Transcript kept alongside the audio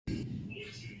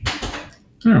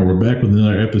All right, we're back with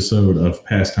another episode of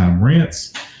Pastime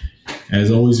Rants.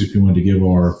 As always, if you want to give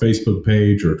our Facebook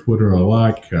page or Twitter a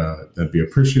like, that'd be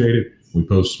appreciated. We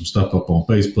post some stuff up on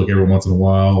Facebook every once in a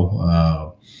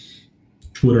while.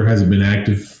 Twitter hasn't been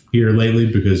active here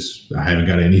lately because I haven't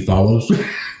got any follows.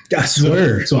 I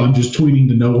swear. So I'm just tweeting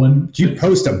to no one. You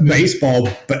post a baseball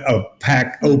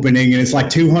pack opening and it's like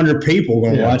 200 people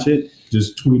going to watch it.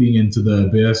 Just tweeting into the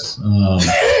abyss.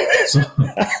 So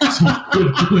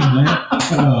quit doing that.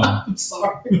 I'm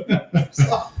sorry.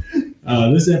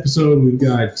 This episode, we've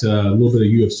got a little bit of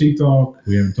UFC talk.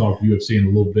 We haven't talked UFC in a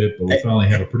little bit, but we finally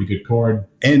have a pretty good card.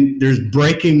 And there's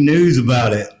breaking news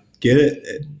about it. Get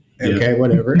it? Okay,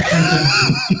 whatever.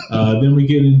 Then we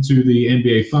get into the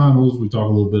NBA Finals. We talk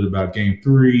a little bit about Game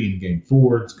 3 and Game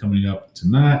 4. It's coming up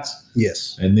tonight.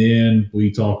 Yes. And then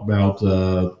we talk about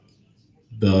the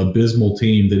abysmal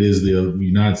team that is the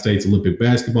United States Olympic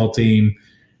basketball team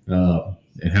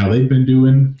and how they've been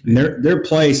doing. And their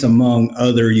place among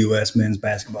other U.S. men's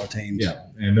basketball teams. Yeah,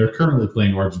 and they're currently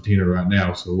playing Argentina right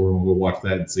now, so we're going to go watch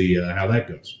that and see how that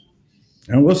goes.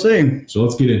 And we'll see. So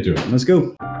let's get into it. Let's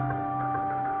go.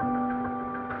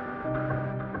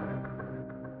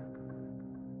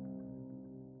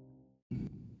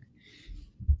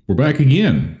 We're back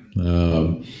again.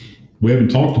 We haven't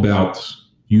talked about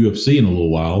UFC in a little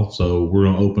while, so we're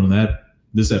going to open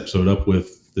this episode up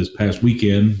with this past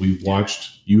weekend. We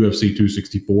watched UFC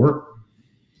 264,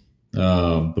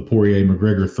 the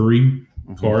Poirier-McGregor 3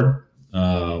 card.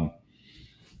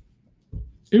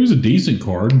 It was a decent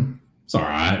card. It's all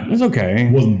right. It's okay.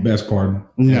 It wasn't the best card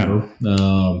ever.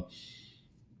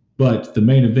 But the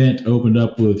main event opened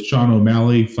up with Sean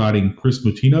O'Malley fighting Chris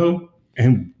Moutinho.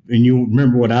 And you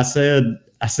remember what I said?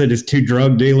 I said it's two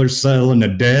drug dealers settling a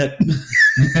debt.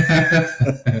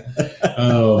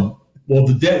 Well,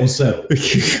 the debt was settled.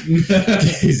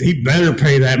 He better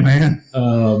pay that, man.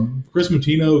 Chris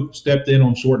Moutinho stepped in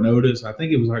on short notice. I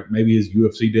think it was like maybe his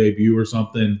UFC debut or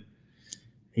something.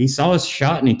 He saw his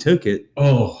shot and he took it.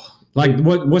 Oh, like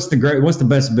what's the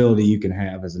best ability you can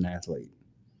have as an athlete?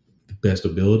 The best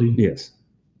ability? Yes.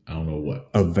 I don't know what.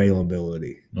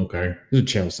 Availability. Okay. It's a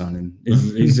chill sounding.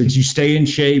 Is that you stay in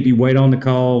shape, you wait on the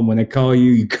call, and when they call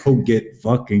you, you go get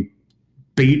fucking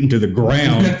beaten to the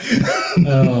ground.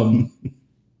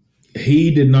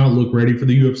 He did not look ready for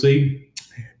the UFC.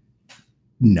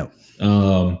 No.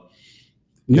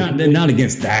 Not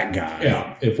against that guy.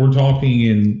 Yeah. If we're talking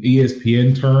in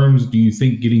ESPN terms, do you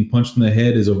think getting punched in the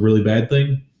head is a really bad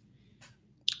thing?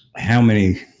 How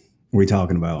many are we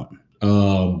talking about?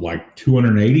 Like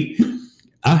 280.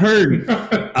 I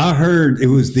heard it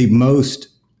was the most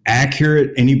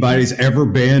accurate anybody's ever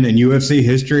been in UFC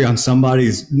history on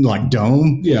somebody's like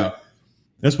dome. Yeah.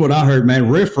 That's what I heard, man.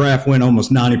 Riff Raff went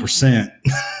almost 90%.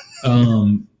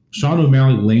 Sean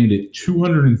O'Malley landed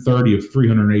 230 of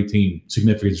 318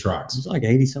 significant strikes. It's like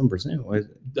 80-some%. Was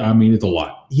it? I mean, it's a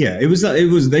lot. Yeah, it was.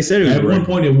 They said it was at one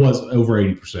point it was over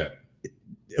 80%.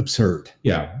 Absurd.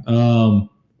 Yeah.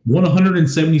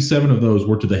 177 of those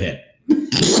were to the head.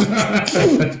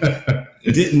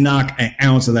 Didn't knock an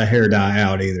ounce of that hair dye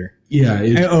out either. Yeah.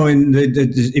 And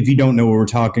if you don't know what we're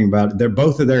talking about,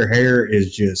 both of their hair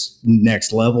is just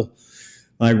next level.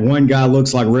 Like one guy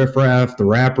looks like Riff Raff, the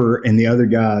rapper, and the other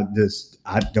guy just,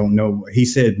 I don't know. He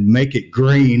said, make it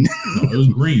green. No, it was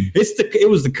green. It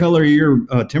was the color of your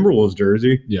Timberwolves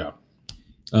jersey. Yeah.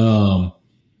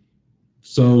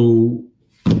 So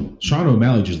Sean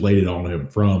O'Malley just laid it on him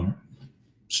from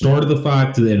start of the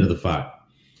fight to the end of the fight.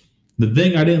 The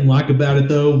thing I didn't like about it,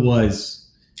 though,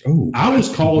 was I was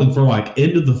calling for like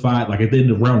end of the fight, like at the end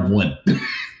of round 1.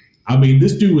 I mean,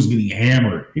 this dude was getting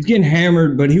hammered. He's getting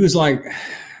hammered, but he was like,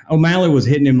 O'Malley was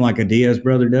hitting him like a Diaz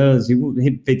brother does. He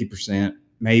hit 50%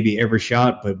 maybe every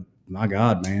shot, but my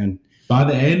God, man. By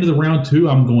the end of the round 2,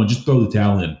 I'm going, just throw the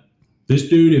towel in. This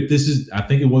dude, I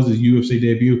think it was his UFC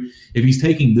debut, if he's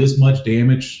taking this much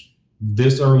damage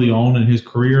this early on in his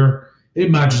career,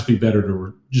 it might just be better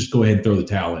to just go ahead and throw the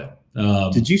towel in.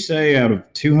 Did you say out of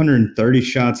 230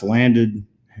 shots landed,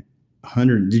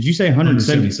 100? Did you say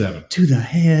 177 to the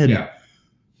head? Yeah.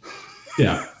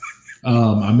 Yeah.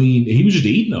 I mean, he was just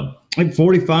eating them. Like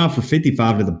 45 for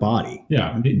 55 to the body.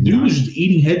 Yeah. Dude was just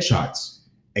eating headshots.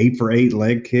 8 for 8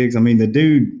 leg kicks. I mean, the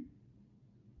dude.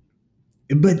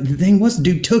 But the thing was, the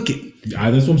dude took it.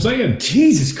 That's what I'm saying.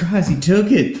 Jesus Christ, he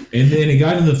took it. And then it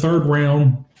got in the third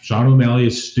round. Sean O'Malley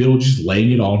is still just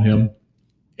laying it on him.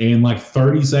 And like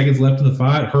 30 seconds left in the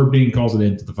fight, Herb Dean calls it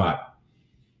into the fight.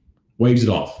 Waves it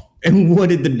off. And what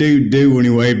did the dude do when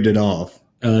he waved it off?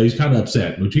 He's kind of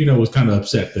upset. Moutinho was kind of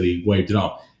upset that he waved it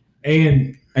off.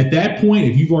 And at that point,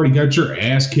 if you've already got your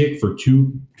ass kicked for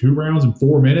two rounds in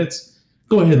 4 minutes,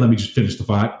 Go ahead and let me just finish the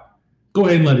fight. Go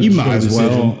ahead and let it. You might as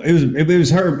well. It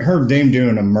was her damn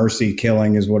doing a mercy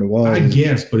killing is what it was. I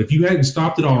guess, but if you hadn't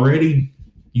stopped it already,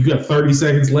 you got 30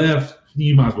 seconds left.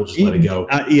 You might as well just let it go.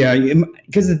 Yeah,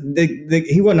 because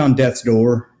he wasn't on death's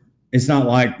door. It's not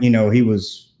like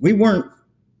we weren't.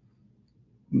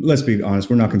 Let's be honest.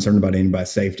 We're not concerned about anybody's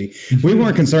safety. We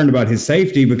weren't concerned about his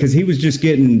safety because he was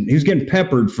getting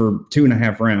peppered for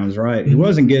 2.5 rounds. Right? He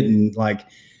wasn't getting like.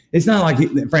 It's not like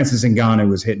Francis Ngannou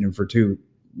was hitting him for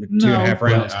 2.5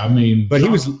 rounds. I mean, but he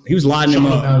was lighting him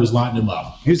up. He was lighting him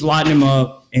up. He was lighting him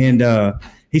up, and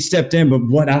he stepped in. But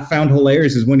what I found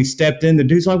hilarious is when he stepped in, the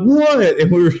dude's like, "What?" And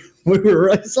we were.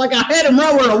 It's like I had him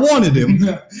right where I wanted him.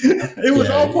 It was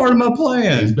all part of my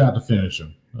plan. He's about to finish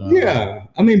him. Yeah,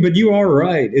 I mean, but you are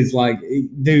right. It's like,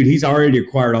 dude, he's already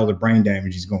acquired all the brain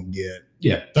damage he's going to get.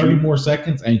 Yeah, 30 more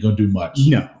seconds ain't going to do much.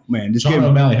 No, man. Sean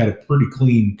O'Malley had a pretty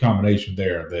clean combination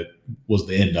there that was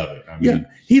the end of it. I mean,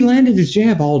 he landed his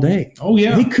jab all day. Oh,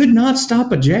 yeah. He could not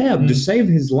stop a jab to save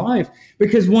his life.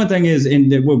 Because one thing is,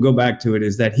 and we'll go back to it,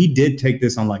 is that he did take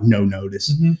this on like no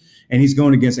notice. Mm-hmm. And he's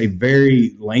going against a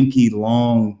very lanky,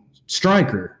 long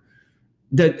striker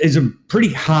that is a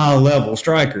pretty high-level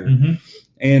striker. Mm-hmm.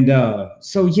 And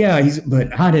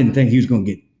but I didn't think he was going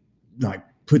to get like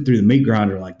put through the meat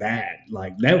grinder like that.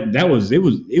 Like that was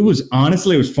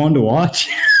honestly, it was fun to watch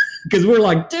because we're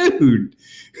like, dude.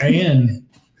 And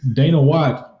Dana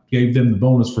White gave them the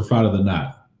bonus for fight of the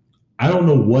night. I don't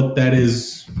know what that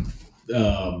is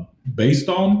based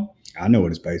on. I know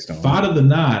what it's based on. Fight of the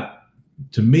night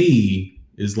to me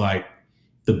is like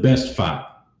the best fight.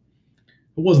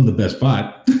 It wasn't the best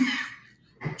fight.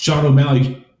 Sean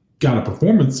O'Malley got a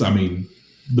performance. I mean,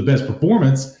 the best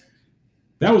performance.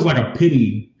 That was like a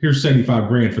pity. Here's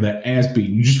 $75,000 for that ass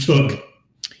beating you just took.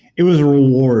 It was a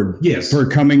reward, yes, for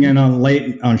coming in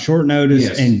on short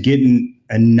notice and getting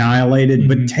annihilated,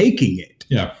 but taking it.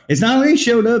 Yeah, it's not like he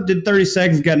showed up, did 30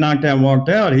 seconds, got knocked out, and walked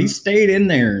out. He stayed in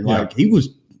there. Like he was,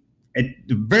 at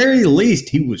the very least,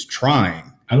 he was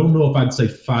trying. I don't know if I'd say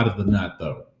fight of the night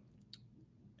though.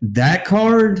 That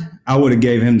card, I would have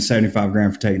gave him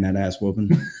 $75,000 for taking that ass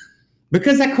whooping.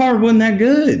 Because that card wasn't that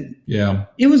good. Yeah.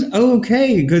 It was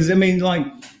okay. Because, I mean, like,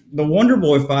 the Wonder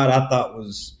Boy fight I thought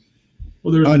was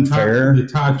unfair. The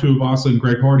Tai Tuivasa and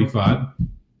Greg Hardy fight.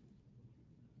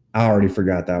 I already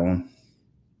forgot that one.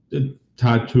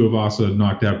 Tai Tuivasa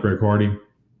knocked out Greg Hardy.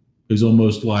 It was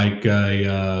almost like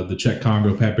the Czech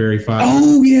Congo Pat Barry fight.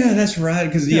 Oh, yeah, that's right.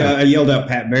 Because, I yelled out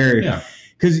Pat Barry. Yeah.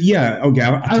 Because, okay.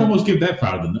 I'd almost give that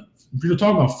fight of the night. If you're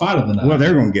talking about fight of the night. Well,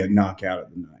 they're going to get knockout of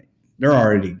the night. They're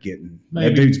already getting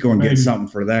that dude's going to get something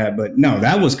for that. But no,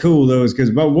 that was cool though,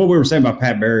 because what we were saying about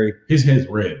Pat Barry, his head's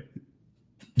red.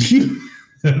 Let's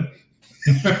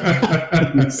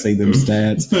see them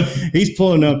stats. He's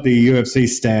pulling up the UFC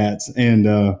stats, and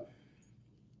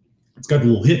it's got the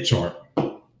little hit chart.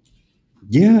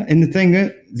 Yeah, and the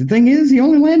thing is, he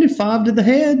only landed 5 to the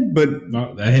head, but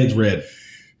no, that head's red.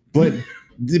 But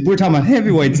we're talking about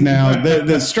heavyweights now.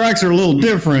 The strikes are a little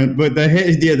different, but the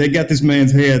head, they got this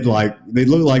man's head like they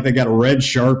look like they got a red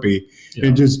Sharpie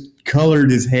and just colored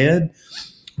his head.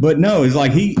 But no, it's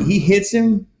like he hits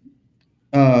him.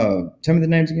 Tell me the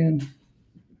names again.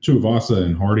 Tuivasa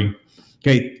and Hardy.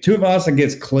 Okay, Tuivasa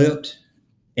gets clipped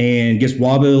and gets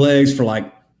wobbly legs for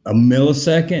like a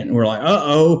millisecond. And we're like,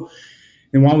 uh-oh.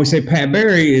 And why we say Pat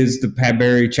Barry is the Pat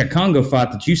Barry Czech Congo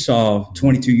fight that you saw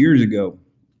 22 years ago.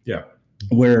 Yeah.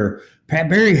 Where Pat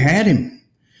Barry had him,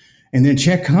 and then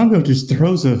Czech Congo just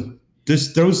throws something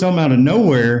out of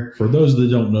nowhere. For those that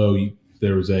don't know,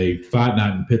 there was a fight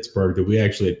night in Pittsburgh that we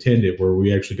actually attended where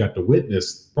we actually got to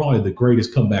witness probably the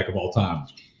greatest comeback of all time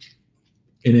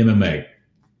in MMA.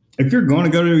 If you're going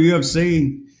to go to the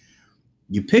UFC,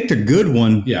 you picked a good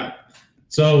one. Yeah.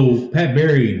 So Pat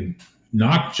Barry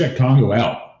knocked Czech Congo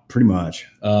out. Pretty much.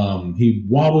 He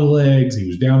wobbly legs. He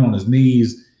was down on his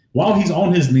knees. While he's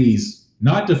on his knees,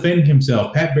 not defending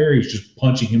himself, Pat Barry is just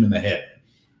punching him in the head.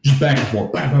 Just back and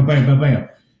forth. Bam, bam, bam, bam, bam.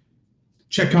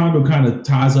 Czech Congo kind of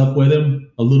ties up with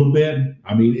him a little bit.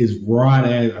 I mean, is right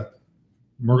at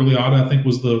Mergliata, I think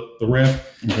was the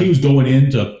ref. Mm-hmm. He was going in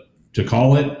to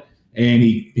call it, and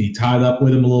he tied up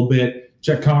with him a little bit.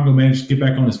 Czech Congo managed to get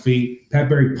back on his feet. Pat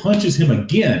Barry punches him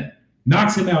again,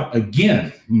 knocks him out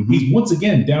again. Mm-hmm. He's once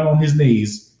again down on his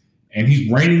knees, and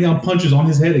he's raining down punches on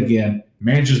his head again.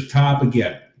 Manages to tie up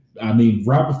again. I mean,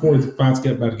 right before the fight's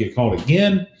about to get called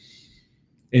again,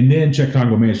 and then Czech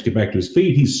Congo managed to get back to his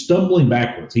feet. He's stumbling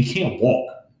backwards. He can't walk.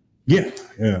 Yeah.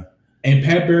 And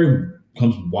Pat Barry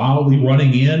comes wildly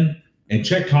running in, and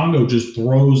Czech Congo just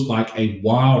throws like a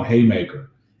wild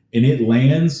haymaker, and it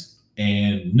lands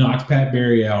and knocks Pat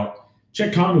Barry out.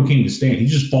 Chet Congo can't even stand. He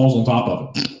just falls on top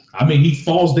of him. I mean, he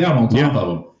falls down on top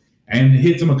of him and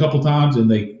hits him a couple times, and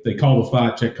they call the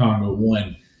fight. Chet Congo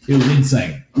won. It was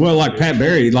insane. Well, like Pat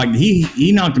Barry, like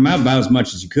he knocked him out about as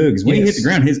much as he could, because when he hit the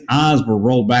ground, his eyes were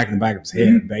rolled back in the back of his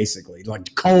head, basically,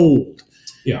 like cold.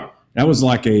 Yeah. That was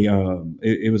like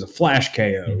it was a flash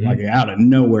KO, like out of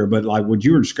nowhere. But like what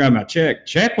you were describing about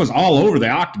Chet was all over the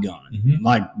octagon.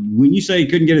 Like when you say he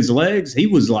couldn't get his legs, he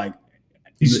was like,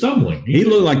 he's stumbling. He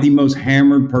looked like the most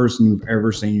hammered person you've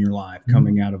ever seen in your life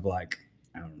coming out of, like,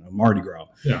 I don't know, Mardi Gras.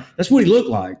 Yeah. That's what he looked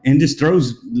like. And just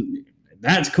throws,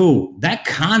 that's cool. That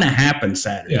kind of happened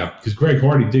Saturday. Yeah, because Greg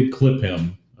Hardy did clip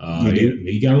him.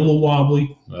 He got a little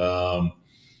wobbly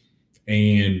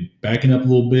and backing up a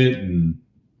little bit, and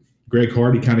Greg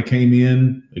Hardy kind of came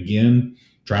in again,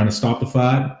 trying to stop the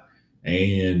fight,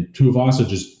 and Tuivasa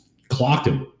just clocked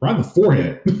him right in the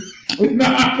forehead.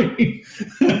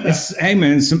 Hey,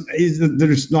 man,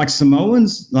 there's like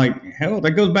Samoans, like, hell,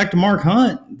 that goes back to Mark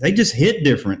Hunt. They just hit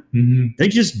different. They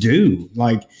just do.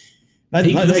 Like,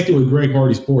 he connected with Greg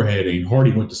Hardy's forehead, and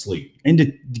Hardy went to sleep. And to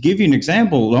give you an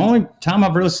example, the only time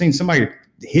I've really seen somebody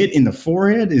hit in the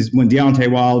forehead is when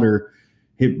Deontay Wilder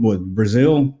hit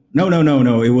Brazil. No.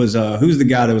 It was who's the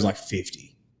guy that was like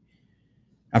 50?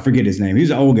 I forget his name. He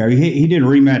was an old guy. He did a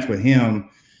rematch with him,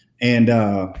 and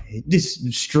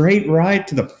just straight right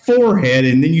to the forehead,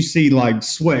 and then you see like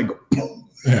sweat go boom.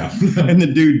 Yeah, and the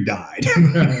dude died.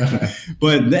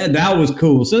 But that was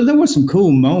cool. So there was some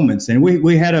cool moments, and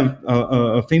we had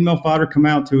a female fighter come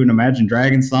out to an Imagine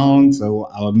Dragons song, so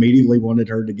I immediately wanted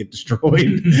her to get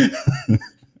destroyed.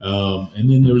 And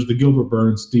then there was the Gilbert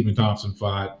Burns Stephen Thompson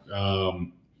fight.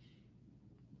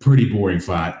 Pretty boring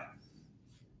fight.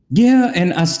 Yeah,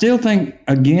 and I still think,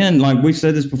 again, like we've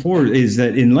said this before, is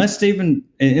that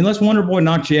unless Wonder Boy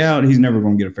knocks you out, he's never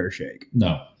going to get a fair shake.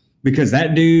 No. Because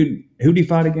that dude, who'd he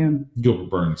fight again? Gilbert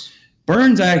Burns.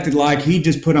 Burns acted like he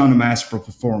just put on a masterful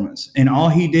performance. And all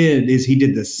he did is he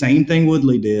did the same thing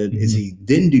Woodley did, is he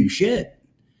didn't do shit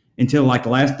until like the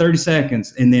last 30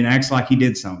 seconds, and then acts like he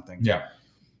did something. Yeah.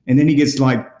 And then he gets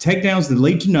like takedowns that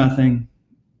lead to nothing.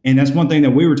 And that's one thing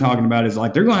that we were talking about, is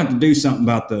like they're going to have to do something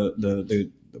about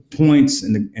the points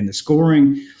and the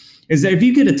scoring, is that if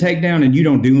you get a takedown and you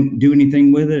don't do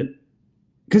anything with it,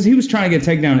 because he was trying to get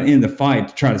a takedown at the end of the fight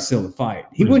to try to seal the fight.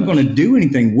 He wasn't going to do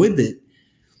anything with it.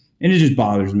 And it just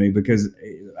bothers me, because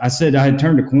I said I had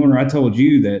turned a corner. I told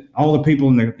you that all the people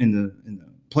in the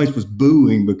place was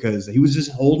booing because he was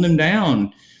just holding him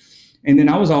down. And then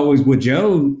I was always with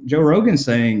Joe Rogan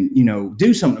saying,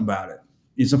 do something about it.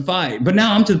 It's a fight. But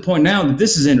now I'm to the point now that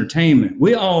this is entertainment.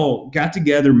 We all got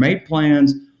together, made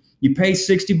plans. You pay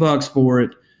 $60 for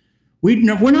it.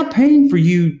 We're not paying for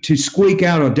you to squeak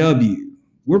out a W.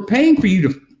 We're paying for you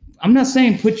to, I'm not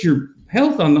saying put your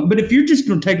health on them, but if you're just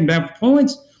going to take them down for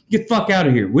points, get the fuck out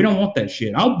of here. We don't want that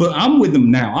shit. I'm with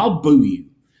them now. I'll boo you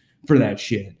for that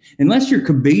shit. Unless you're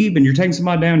Khabib and you're taking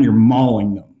somebody down, you're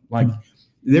mauling them. Like,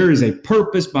 there is a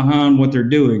purpose behind what they're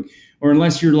doing. Or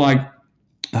unless you're like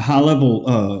a high-level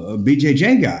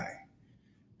BJJ guy.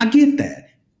 I get that.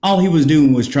 All he was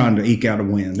doing was trying to eke out a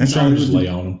win. That's all he was lay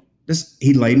on him.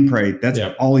 He laid and prayed. That's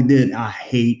all he did. I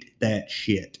hate that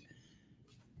shit.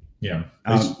 Yeah.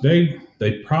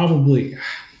 They probably,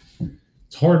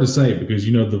 it's hard to say, because,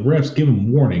 the refs give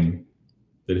them warning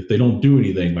that if they don't do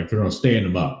anything, like, they're going to stand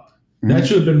them up. That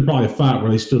should have been probably a fight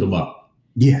where they stood him up.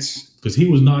 Yes. Because he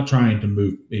was not trying to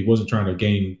move. He wasn't trying to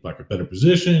gain like a better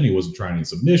position. He wasn't trying any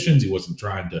submissions. He wasn't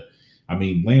trying to,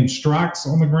 land strikes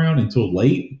on the ground until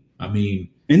late.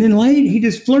 And then late, he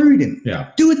just flurried him.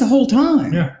 Yeah. Do it the whole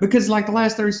time. Yeah. Because like the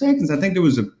last 30 seconds, I think there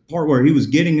was a part where he was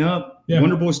getting up,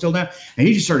 Wonder Boy's still down, and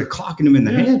he just started clocking him in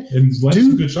the head. And landed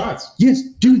some good shots. Yes,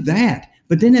 do that.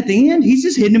 But then at the end, he's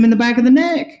just hitting him in the back of the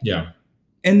neck. Yeah.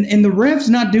 And the ref's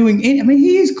not doing any.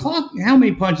 He's clocked. How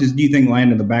many punches do you think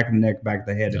landed in the back of the neck, back of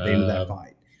the head at the end of that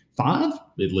fight? 5?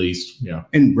 At least, yeah.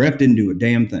 And ref didn't do a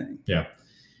damn thing. Yeah.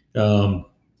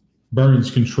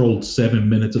 Burns controlled 7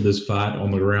 minutes of this fight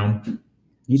on the ground.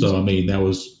 That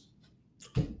was,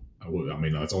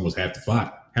 that's almost half the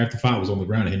fight. Half the fight was on the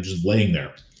ground and him just laying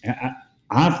there.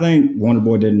 I think Wonder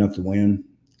Boy did enough to win.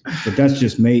 But that's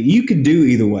just me. You could do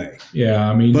either way.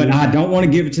 Yeah, but I don't want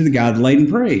to give it to the guy that laid and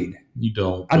prayed. You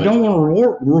don't. I don't want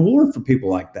to reward for people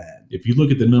like that. If you look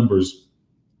at the numbers,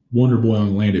 Wonder Boy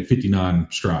only landed 59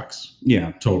 strikes.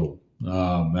 Yeah, total.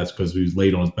 That's because he was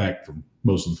laid on his back for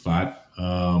most of the fight.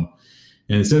 And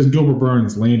it says Gilbert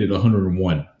Burns landed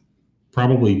 101.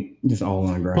 Probably just all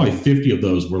on the ground. Probably 50 of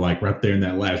those were like right there in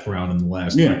that last round in the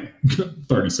last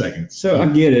 30 seconds. So I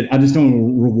get it. I just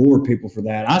don't reward people for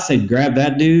that. I say grab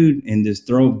that dude and just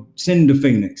send him to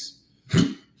Phoenix.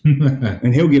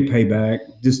 and he'll get payback.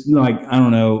 Just like, I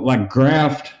don't know, like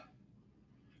graft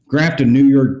a New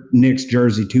York Knicks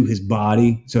jersey to his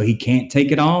body so he can't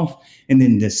take it off, and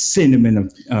then just send him in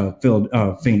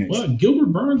Phoenix. Well,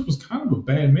 Gilbert Burns was kind of a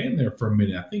bad man there for a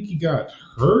minute. I think he got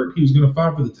hurt. He was going to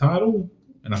fight for the title,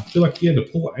 and I feel like he had to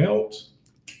pull out.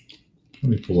 Let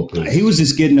me pull up his. He was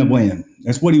just getting a win.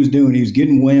 That's what he was doing. He was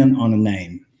getting win on a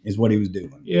name is what he was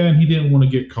doing. Yeah, and he didn't want to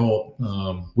get caught.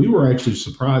 We were actually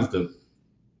surprised that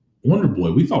Wonder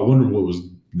Boy. We thought Wonder Boy was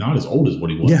not as old as what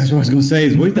he was. Yeah, that's what I was going to say.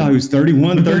 Is we thought he was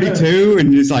 31, 32,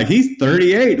 and it's like he's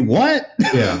 38. What?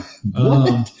 Yeah.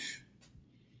 What?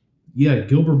 Yeah,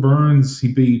 Gilbert Burns,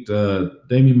 he beat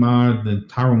Damian Maia, then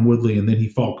Tyron Woodley, and then he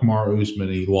fought Kamaru Usman,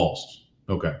 and he lost.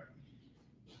 Okay.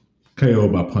 KO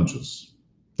by punches.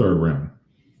 Third round.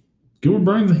 Gilbert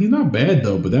Burns, he's not bad,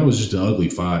 though, but that was just an ugly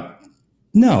fight.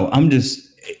 No,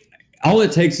 all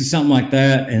it takes is something like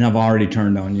that, and I've already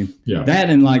turned on you. Yeah. That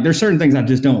and like, there's certain things I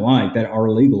just don't like that are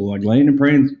illegal, like laying and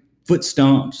praying, foot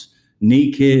stomps,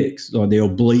 knee kicks, or the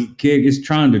oblique kick. It's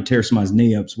trying to tear somebody's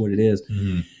knee up is what it is.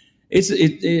 Mm-hmm.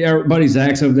 Everybody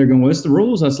Zach's over there going, what's the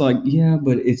rules? I was like, yeah,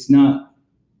 but it's not.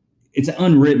 It's an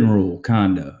unwritten rule,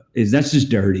 kind of. That's just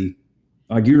dirty.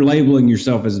 Like you're labeling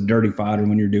yourself as a dirty fighter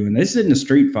when you're doing this. This isn't a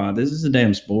street fight. This is a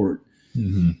damn sport.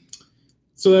 Mm-hmm.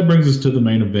 So that brings us to the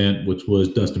main event, which was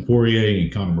Dustin Poirier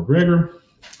and Conor McGregor.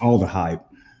 All the hype.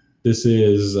 This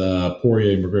is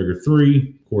Poirier and McGregor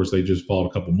 3. Of course, they just fought a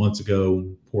couple months ago.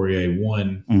 Poirier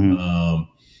won. Mm-hmm.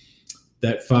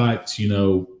 That fight,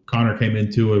 Conor came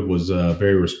into it, was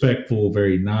very respectful,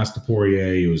 very nice to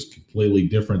Poirier. It was completely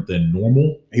different than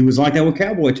normal. He was like that with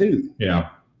Cowboy, too. Yeah.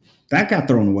 That got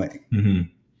thrown away. Mm-hmm.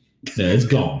 Yeah, it's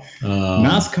gone.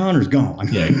 Nice Conor's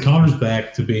gone. Yeah, Conor's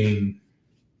back to being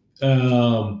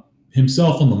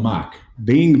himself on the mic.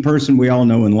 Being the person we all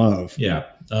know and love. Yeah.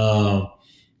 A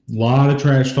lot of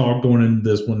trash talk going into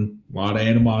this one. A lot of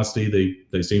animosity.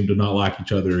 They seem to not like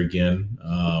each other again.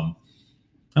 I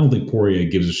don't think Poirier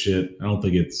gives a shit. I don't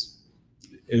think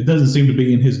it doesn't seem to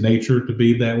be in his nature to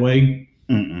be that way.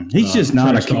 Mm-mm. He's just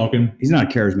not talking. He's not a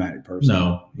charismatic person.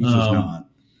 No. He's just not.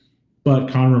 But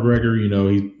Conor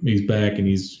McGregor, he's back and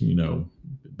he's,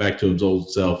 back to his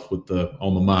old self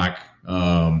on the mic.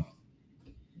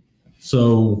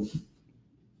 So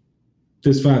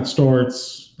this fight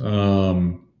starts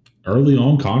early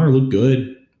on. Conor looked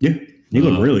good. Yeah, he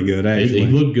looked really good, actually.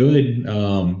 He looked good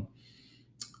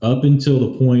up until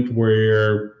the point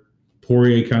where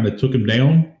Poirier kind of took him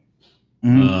down.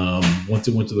 Mm-hmm. Once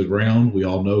it went to the ground, we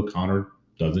all know Conor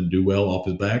doesn't do well off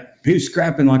his back. He was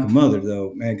scrapping like a mother,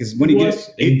 though, man, because when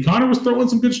Conor was throwing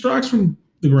some good strikes from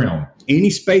the ground. Any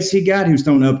space he got, he was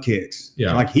throwing up kicks.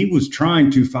 Yeah. Like he was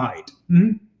trying to fight.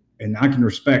 Mm-hmm. And I can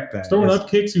respect that. Throwing up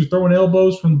kicks, he was throwing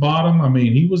elbows from the bottom. I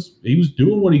mean, he was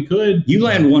doing what he could. You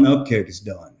land one up kick, it's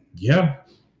done. Yeah.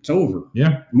 It's over.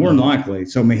 Yeah. More than likely.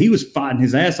 So, I mean, he was fighting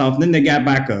his ass off, and then they got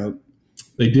back up.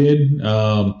 They did.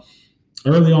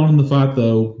 Early on in the fight,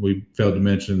 though, we failed to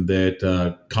mention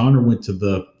that Conor went to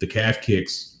the calf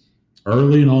kicks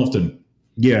early and often.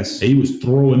 Yes. He was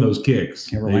throwing those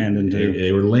kicks. They were landing, too.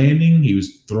 They were landing. He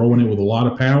was throwing it with a lot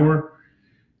of power.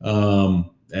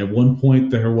 At one point,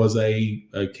 there was a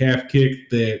calf kick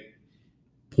that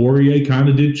Poirier kind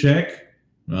of did check.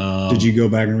 Did you go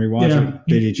back and rewatch it?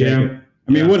 Did he check it?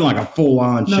 I mean, it wasn't like a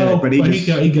full-on check, but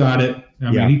he got it.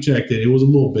 I mean, he checked it. It was a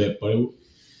little bit, but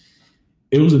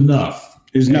it was enough.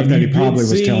 It was enough that he probably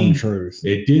was telling the truth.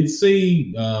 It did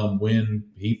see when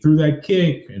he threw that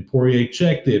kick and Poirier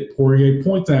checked it. Poirier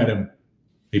points at him.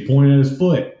 He pointed at his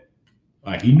foot.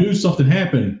 Like he knew something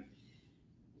happened.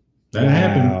 That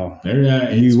happened.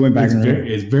 And you went back and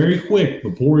it's very quick,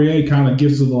 but Poirier kind of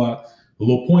gives a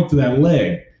little point to that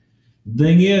leg. The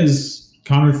thing is,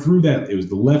 Conor threw that. It was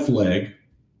the left leg.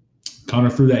 Conor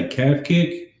threw that calf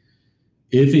kick.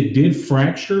 If it did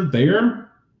fracture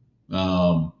there,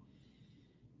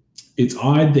 it's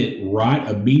odd that right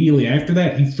immediately after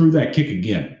that, he threw that kick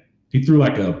again. He threw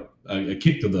like a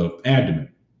kick to the abdomen,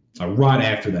 right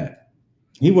after that.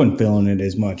 He wasn't feeling it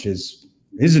as much as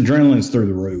his adrenaline's through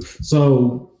the roof.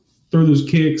 So through those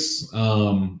kicks,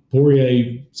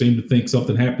 Poirier seemed to think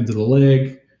something happened to the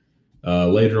leg.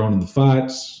 Later on in the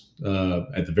fight,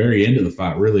 at the very end of the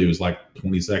fight, really, it was like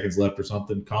 20 seconds left or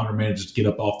something. Conor manages to get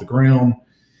up off the ground.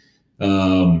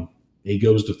 He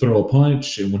goes to throw a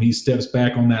punch, and when he steps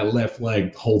back on that left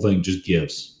leg, the whole thing just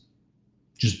gives.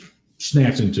 Just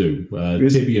snaps in two.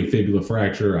 Tibia and fibula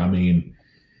fracture. I mean,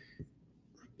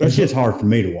 that's just hard for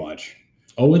me to watch.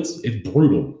 Oh, it's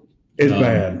brutal. It's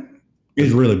bad. It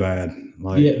was really bad.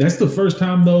 Like, yeah, that's the first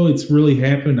time though it's really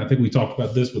happened. I think we talked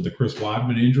about this with the Chris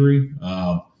Weidman injury.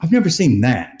 I've never seen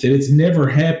that. That it's never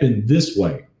happened this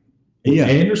way. With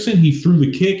Anderson, he threw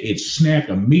the kick, it snapped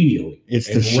immediately. It's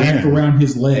and wrapped around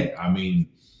his leg. I mean,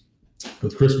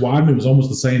 with Chris Weidman, it was almost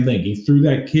the same thing. He threw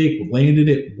that kick, landed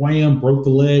it, wham, broke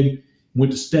the leg,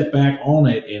 went to step back on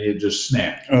it, and it just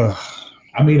snapped. Ugh.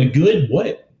 I mean, a good,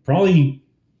 probably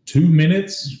 2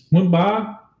 minutes went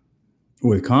by.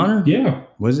 With Connor? Yeah.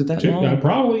 Was it that long?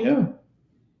 Probably, yeah.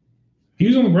 He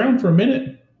was on the ground for a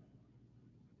minute.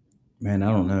 Man,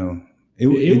 I don't know.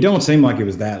 It don't seem like it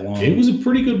was that long. It was a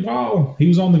pretty good while. He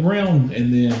was on the ground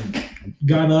and then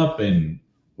got up and...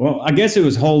 Well, I guess it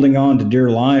was holding on to dear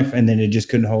life, and then it just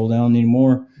couldn't hold on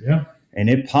anymore. Yeah. And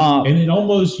it popped. And you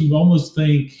almost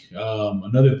think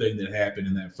another thing that happened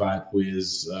in that fight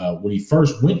was when he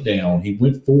first went down, he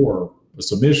went for a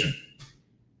submission.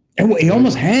 And he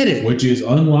almost had it. Which is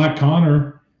unlike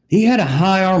Connor. He had a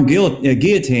high arm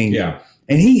guillotine. Yeah.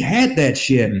 And he had that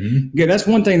shit. Mm-hmm. Okay, that's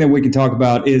one thing that we can talk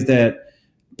about is that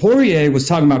Poirier was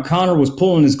talking about Connor was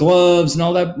pulling his gloves and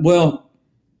all that. Well,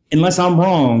 unless I'm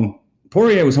wrong,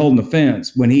 Poirier was holding the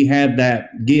fence when he had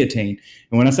that guillotine.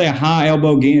 And when I say a high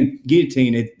elbow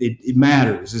guillotine, it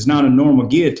matters. It's not a normal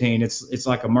guillotine. It's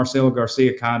like a Marcelo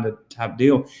Garcia kind of type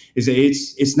deal.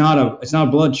 It's not a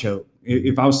blood choke.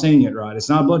 If I was saying it right, it's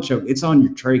not a blood choke. It's on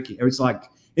your trachea.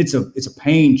 It's a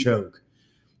pain choke.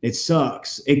 It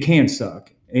sucks. It can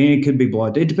suck. And it could be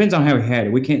blood. It depends on how he had it.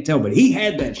 We can't tell, but he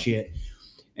had that shit.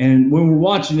 And when we're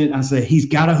watching it, I said, he's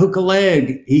got to hook a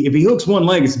leg. If he hooks one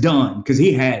leg, it's done because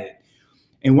he had it.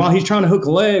 And while he's trying to hook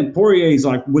a leg, Poirier's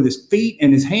like with his feet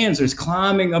and his hands are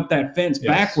climbing up that fence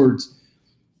backwards.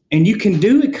 And you can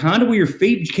do it kind of with your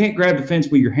feet, but you can't grab the fence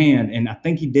with your hand. And I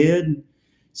think he did.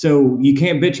 So you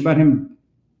can't bitch about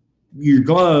your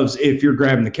gloves if you're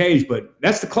grabbing the cage, but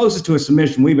that's the closest to a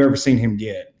submission we've ever seen him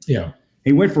get. Yeah.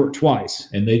 He went for it twice.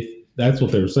 And that's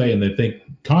what they were saying. They think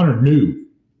Connor knew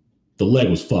the leg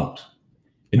was fucked.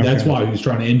 And that's why he was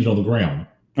trying to end it on the ground.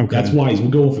 Okay. That's why he's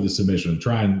going for the submission and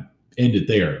try and end it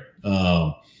there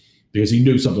because he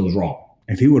knew something was wrong.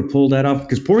 If he would have pulled that off,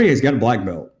 because Poirier's got a black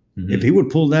belt. Mm-hmm. If he would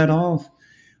pull that off,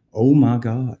 oh my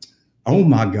God,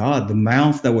 the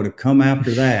mouth that would have come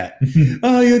after that.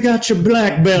 Oh, you got your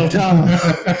black belt,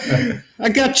 huh? I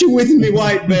got you with me,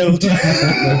 white belt.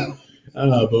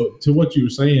 But to what you were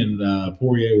saying,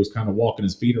 Poirier was kind of walking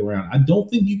his feet around. I don't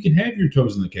think you can have your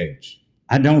toes in the cage.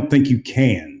 I don't think you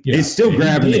can. Yeah. It's still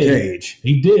grabbing the cage.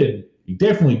 He did. He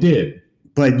definitely did.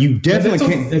 But you definitely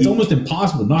can't. It's almost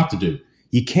impossible not to do.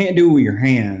 You can't do it with your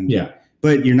hand. Yeah.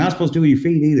 But you're not supposed to do it with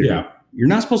your feet either. Yeah. You're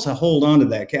not supposed to hold on to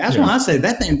that cage. That's why I say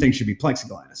that damn thing should be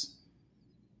plexiglass.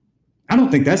 I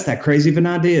don't think that's that crazy of an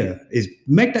idea. Is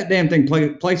make that damn thing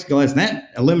plexiglass, and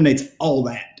that eliminates all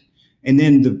that. And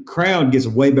then the crowd gets a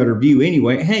way better view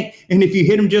anyway. Hey, and if you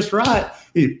hit them just right,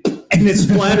 and it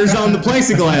splatters on the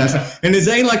plexiglass. And it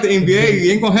ain't like the NBA.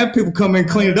 You ain't going to have people come in and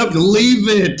clean it up. Leave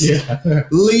it. Yeah.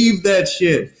 Leave that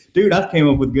shit. Dude, I came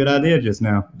up with a good idea just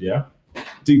now. Yeah.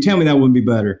 Dude, tell me that wouldn't be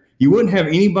better. You wouldn't have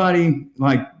anybody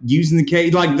like using the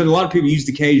cage. Like a lot of people use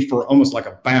the cage for almost like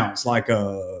a bounce. Like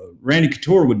Randy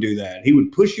Couture would do that. He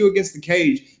would push you against the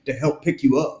cage to help pick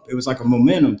you up. It was like a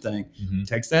momentum thing. Mm-hmm.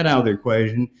 Takes that out of the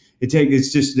equation.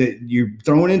 It's just that you're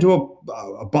thrown into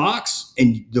a box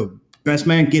and the best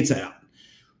man gets out.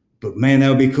 But man, that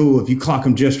would be cool if you clock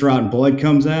them just right and blood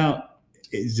comes out.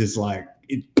 It's just like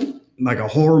a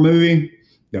horror movie.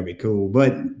 That'd be cool.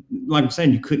 But like I'm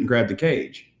saying, you couldn't grab the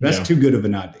cage. That's too good of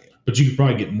an idea. But you could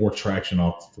probably get more traction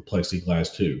off the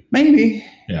plexiglass too. Maybe.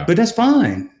 Yeah. But that's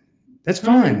fine. That's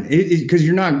fine. Because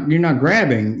you're not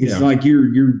grabbing. It's like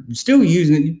you're still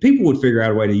using it. People would figure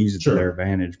out a way to use it to their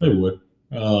advantage. They would.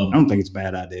 I don't think it's a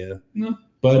bad idea. No.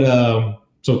 But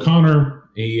so Connor,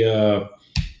 he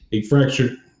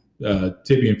fractured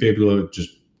tibia and fibula, just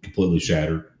completely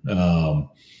shattered.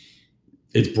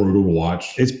 It's brutal to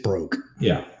watch. It's broke.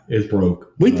 Yeah, it's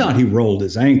broke. We thought he rolled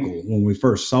his ankle when we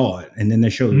first saw it, and then they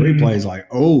showed the replays like,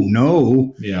 oh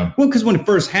no. Yeah. Well, because when it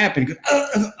first happened, he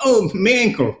goes, my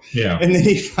ankle. Yeah. And then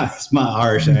it's my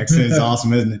Irish accent. It's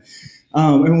awesome, isn't it?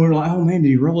 And we're like, oh man, did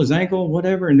he roll his ankle?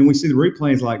 Whatever. And then we see the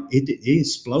replays like it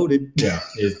exploded. Yeah,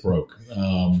 it broke.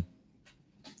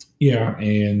 Yeah,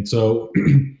 and so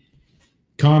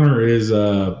Connor is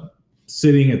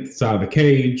sitting at the side of the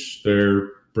cage. They're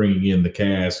bringing in the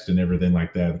cast and everything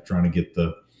like that. They're trying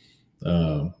to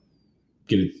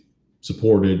get it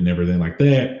supported and everything like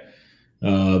that.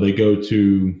 They go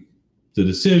to the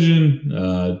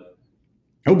decision.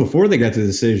 Before they got to the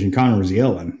decision, Connor was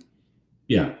yelling.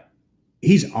 Yeah.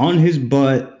 He's on his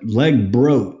butt, leg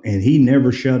broke, and he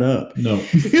never shut up. No.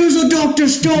 It was a doctor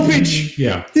stoppage.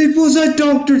 Yeah. It was a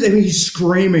doctor. I mean, he's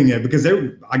screaming it because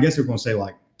I guess they're going to say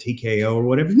like TKO or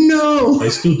whatever. No. They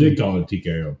still did call it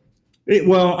TKO.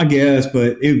 Well, I guess,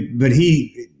 but you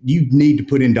need to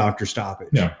put in doctor stoppage.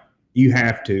 Yeah. You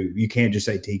have to. You can't just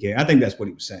say TKO. I think that's what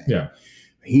he was saying. Yeah.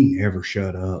 He never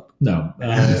shut up. No.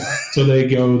 So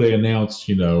they announce,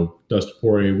 Dustin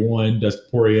Poirier won. Dustin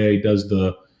Poirier does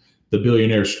the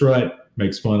billionaire strut,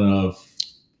 makes fun of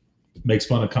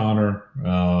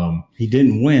Conor. He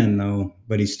didn't win though,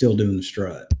 but he's still doing the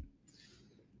strut.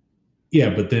 Yeah,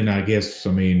 but then I guess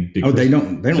they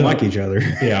don't like each other.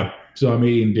 Yeah. So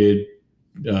did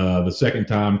the second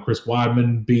time Chris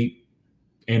Weidman beat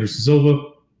Anderson Silva?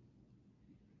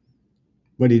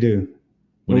 What did he do?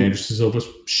 When Anderson Silva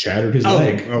shattered his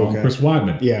leg on Chris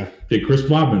Weidman. Yeah. Did Chris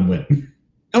Weidman win?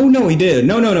 Oh, no, he did.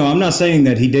 No. I'm not saying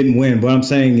that he didn't win. What I'm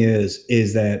saying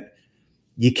is that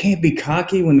you can't be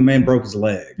cocky when the man broke his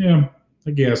leg. Yeah,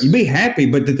 I guess. You be happy.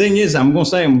 But the thing is, I'm going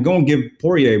to give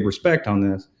Poirier respect on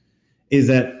this, is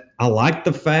that I like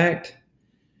the fact,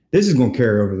 this is going to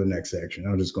carry over the next section.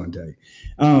 I'm just going to tell you.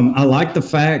 I like the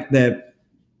fact that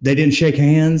they didn't shake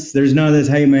hands. There's none of this,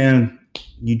 hey, man,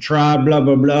 you tried, blah,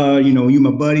 blah, blah. You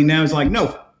my buddy now. It's like,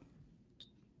 no,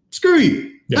 screw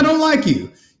you. Yeah. I don't like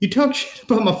you. You talk shit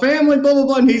about my family, blah, blah,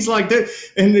 blah. And he's like that.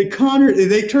 And they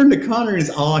turned to Conor, and it's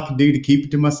all I could do to keep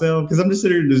it to myself. Because I'm just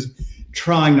sitting there just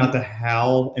trying not to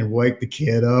howl and wake the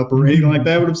kid up or anything like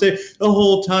that. What I'm saying, the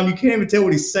whole time, you can't even tell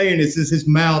what he's saying. It's just his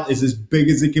mouth is as big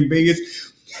as it can be.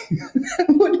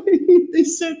 They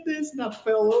said this, and I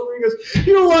fell over. He goes,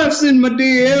 your wife's in my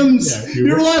DMs. Yeah,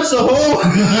 your wife's a hoe.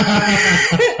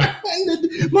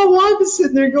 And my wife is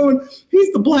sitting there going,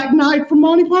 he's the Black Knight from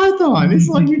Monty Python. It's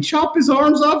like you chop his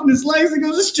arms off and his legs and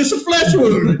goes, it's just a flesh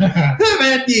wound. Have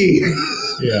at you.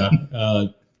 Yeah.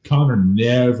 Conor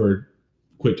never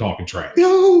quit talking trash.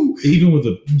 No. Even with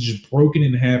a just broken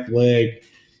in half leg.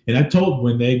 And I told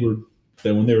when they were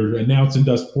announcing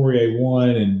Dustin Poirier won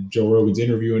and Joe Rogan's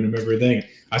interviewing him and everything,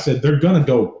 I said they're gonna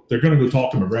go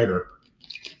talk to McGregor.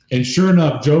 And sure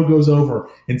enough, Joe goes over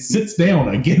and sits down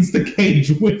against the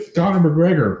cage with Conor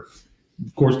McGregor.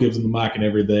 Of course, gives him the mic and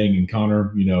everything, and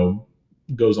Conor,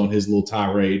 goes on his little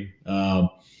tirade. But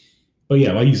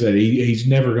yeah, like you said, he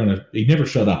never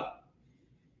shut up.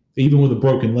 Even with a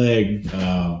broken leg,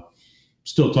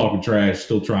 still talking trash,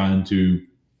 still trying to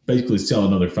basically sell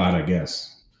another fight, I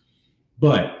guess.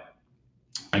 But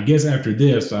I guess after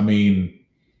this,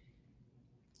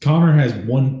 Conor has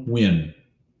one win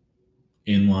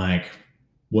in it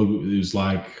was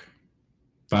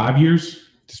 5 years?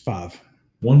 Just 5.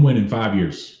 One win in 5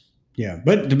 years. Yeah,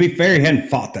 but to be fair, he hadn't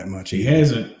fought that much either. He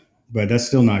hasn't. But that's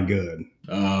still not good.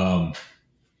 And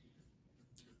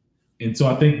so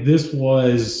I think this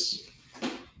was,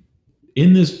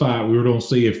 in this fight, we were going to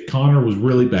see if Conor was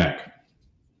really back.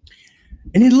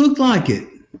 And it looked like it.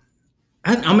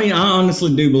 I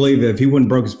honestly do believe that if he wouldn't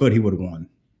broke his foot, he would have won.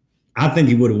 I think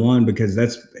he would have won because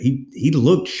he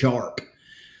looked sharp.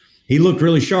 He looked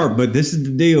really sharp, but this is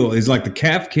the deal. Is like the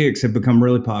calf kicks have become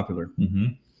really popular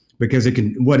because it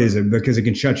can. What is it? Because it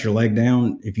can shut your leg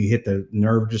down if you hit the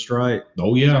nerve just right.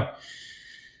 Oh yeah.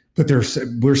 But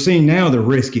we're seeing now they're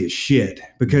risky as shit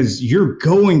because you're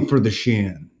going for the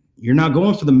shin. You're not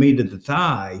going for the meat of the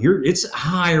thigh. It's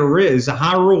higher risk. It's a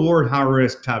high reward, high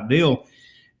risk type deal.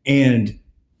 And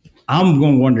I'm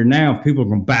going to wonder now if people are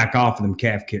going to back off of them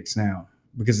calf kicks now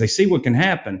because they see what can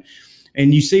happen.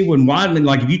 And you see when Weidman,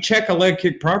 like if you check a leg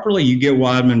kick properly, you get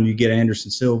Weidman, you get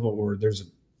Anderson Silva, or there's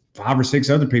 5 or 6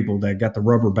 other people that got the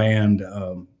rubber band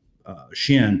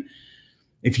shin.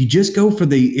 If you just go for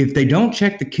if they don't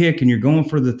check the kick and you're going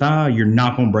for the thigh, you're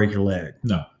not going to break your leg.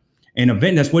 No. And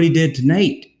that's what he did to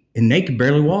Nate. And Nate could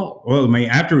barely walk. Well,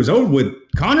 after it was over with,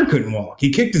 Conor couldn't walk.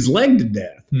 He kicked his leg to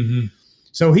death. Mm-hmm.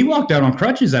 So he walked out on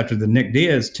crutches after the Nick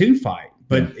Diaz 2 fight.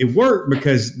 But it worked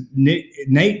because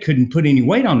Nate couldn't put any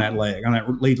weight on that leg, on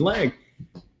that lead leg.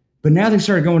 But now they've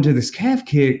started going to this calf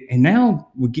kick, and now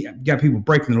we got people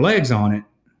breaking their legs on it.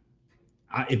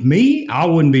 I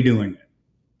wouldn't be doing it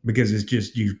because it's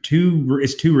just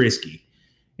it's too risky.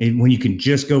 And when you can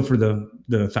just go for the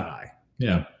thigh.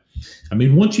 Yeah.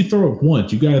 Once you throw it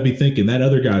once, you got to be thinking that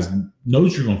other guy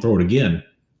knows you're going to throw it again.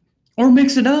 Or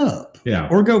mix it up. Yeah.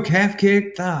 Or go calf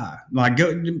kick, thigh.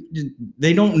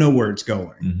 They don't know where it's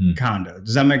going, kind of.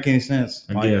 Does that make any sense?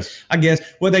 I guess.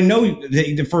 Well, they know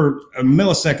for a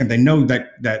millisecond, they know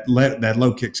that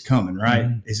low kick's coming, right?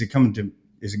 Mm-hmm. Is it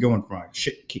going from my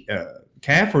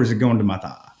calf or is it going to my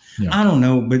thigh? Yeah. I don't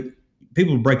know, but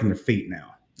people are breaking their feet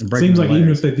now. Seems like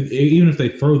even if they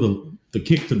throw the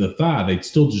kick to the thigh, they'd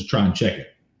still just try and check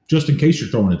it, just in case you're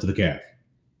throwing it to the calf.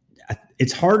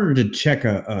 It's harder to check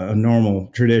a normal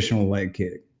traditional leg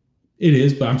kick. It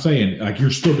is, but I'm saying like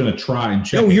you're still going to try and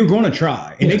check. No, it. you're going to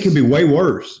try, and it could be way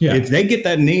worse. Yeah. If they get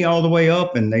that knee all the way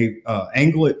up and they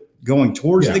angle it going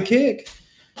towards the kick,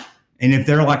 and if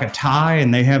they're like a tie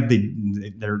and they have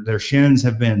their shins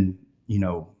have been,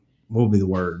 what would be the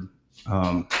word?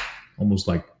 Almost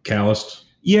like calloused.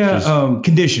 Yeah,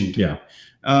 conditioned. Yeah.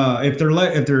 If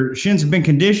their shins have been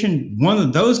conditioned, one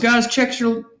of those guys checks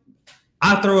your.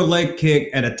 I throw a leg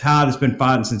kick at a tie that's been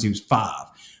fighting since he was 5.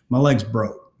 My leg's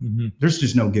broke. Mm-hmm. There's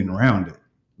just no getting around it.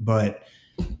 But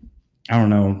I don't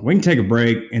know. We can take a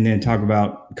break and then talk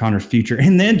about Conor's future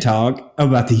and then talk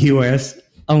about the U.S.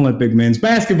 Olympic men's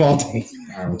basketball team.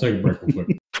 All right, we'll take a break real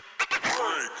quick.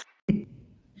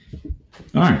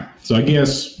 All right. So I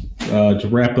guess to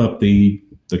wrap up the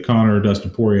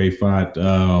Conor-Dustin Poirier fight,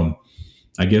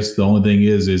 I guess the only thing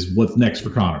is what's next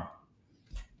for Conor?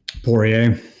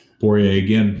 Poirier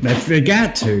again. They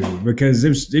got to, because it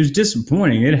was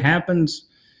disappointing. It happens.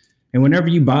 And whenever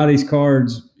you buy these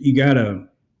cards, you got to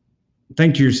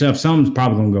think to yourself, something's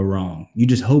probably going to go wrong. You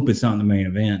just hope it's not in the main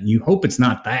event. You hope it's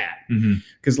not that.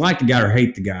 Because like the guy or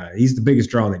hate the guy, he's the biggest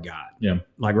draw they got. Yeah.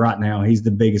 Like right now, he's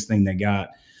the biggest thing they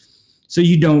got. So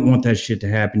you don't want that shit to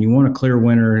happen. You want a clear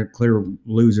winner, clear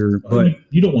loser. But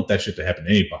you don't want that shit to happen to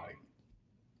anybody.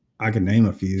 I can name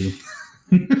a few.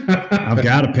 I've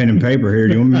got a pen and paper here.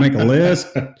 Do you want me to make a list?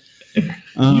 You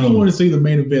don't want to see the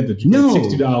main event that you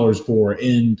paid $60 for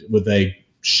end with a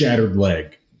shattered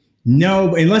leg.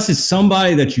 No, unless it's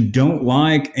somebody that you don't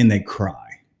like and they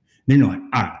cry. Then you're like,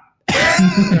 all right.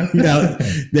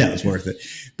 that was worth it.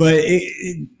 But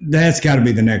that's got to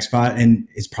be the next fight. And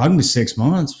it's probably 6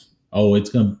 months. Oh, it's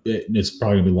probably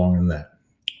going to be longer than that.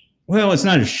 Well, it's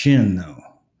not a shin, though.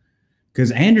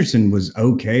 Because Anderson was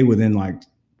okay within like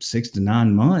 6 to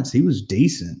 9 months. He was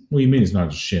decent. What do you mean it's not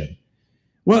a shin?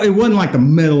 Well, it wasn't like the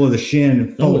middle of the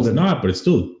shin. No, it's not, but it's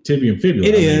still tibia and fibula.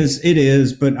 It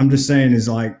is. But I'm just saying is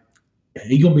like.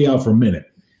 He's going to be out for a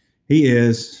minute. He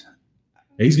is.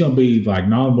 He's going to be like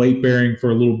non-weight bearing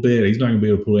for a little bit. He's not going to be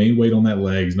able to put any weight on that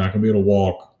leg. He's not going to be able to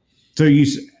walk. So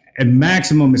at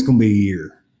maximum, it's going to be a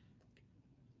year.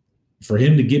 For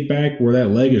him to get back where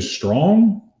that leg is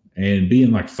strong and be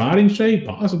in like fighting shape,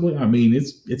 possibly. I mean,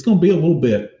 it's going to be a little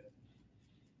bit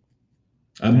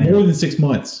more than 6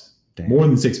 months. Damn. More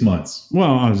than 6 months.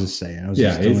 Well, I was just saying. I was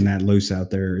just throwing that loose out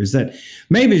there. Is that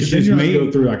maybe it's just me go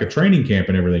through like a training camp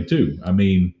and everything too? I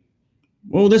mean,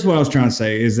 well, that's what I was trying to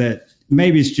say. Is that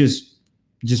maybe it's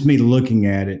just me looking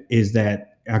at it. Is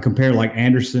that I compare like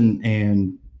Anderson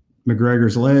and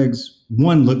McGregor's legs.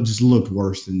 One just looked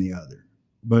worse than the other.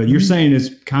 But you're saying it's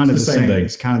kind of the same thing.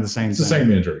 It's kind of the same thing. It's the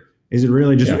same injury. Is it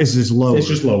really just? Yeah. It's just lower. It's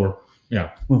just lower.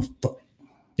 Yeah. Well,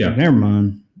 yeah. Never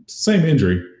mind. It's the same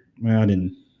injury. Well,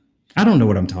 I don't know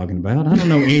what I'm talking about. I don't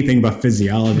know anything about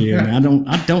physiology.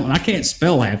 I can't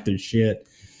spell half this shit.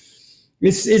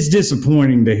 It's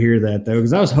disappointing to hear that though,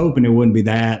 because I was hoping it wouldn't be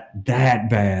that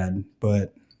bad.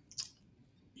 But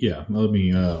yeah, I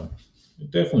mean,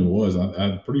 it definitely was.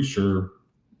 I'm pretty sure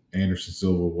Anderson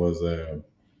Silva was a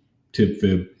tib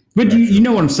fib. But you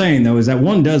know what I'm saying though, is that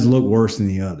one does look worse than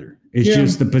the other. It's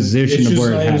just the position of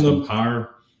where it happened. It was up higher.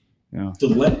 Yeah.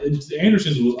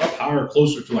 Anderson's was up higher,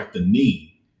 closer to like the knee.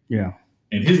 Yeah.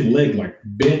 And his leg like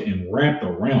bent and wrapped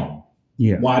around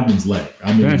Weidman's leg.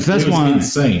 I mean, that's why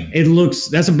insane.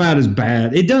 That's about as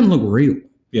bad. It doesn't look real.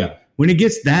 Yeah. When it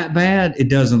gets that bad, it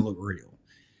doesn't look real.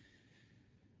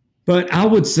 But I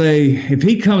would say if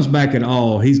he comes back at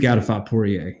all, he's got to fight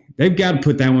Poirier. They've got to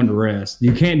put that one to rest.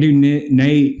 You can't do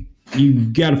Nate. You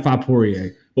got to fight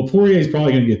Poirier. Well, Poirier's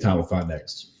probably going to get a title fight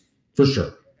next. For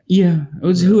sure. Yeah.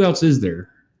 Who else is there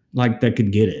like that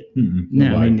could get it?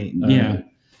 No, I mean, yeah.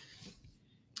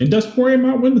 And Dustin Poirier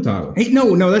might win the title.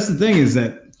 No, that's the thing is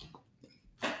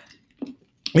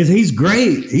he's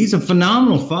great. He's a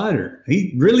phenomenal fighter.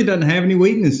 He really doesn't have any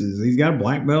weaknesses. He's got a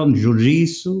black belt in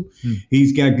jiu-jitsu.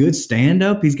 He's got good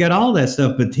stand-up. He's got all that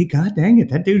stuff. But God dang it,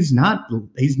 that dude's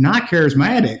he's not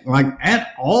charismatic, like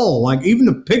at all. Like even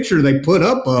the picture they put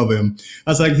up of him,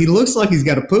 I was like, he looks like he's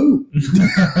got a poop.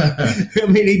 I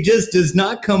mean, he just does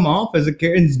not come off as a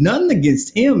character. And it's nothing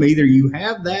against him. Either you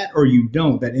have that or you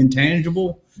don't. That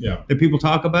intangible that people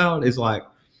talk about is like,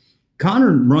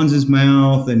 Conor runs his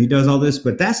mouth and he does all this,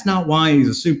 but that's not why he's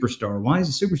a superstar. Why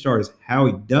he's a superstar is how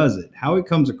he does it, how he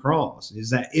comes across, is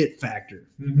that it factor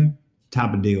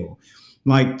type of deal.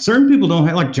 Like certain people don't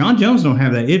have, like John Jones don't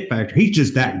have that it factor. He's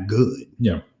just that good.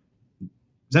 Yeah.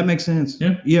 Does that make sense?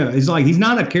 Yeah. Yeah. It's like he's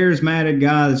not a charismatic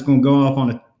guy that's going to go off on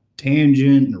a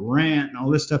tangent and a rant and all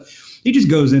this stuff. He just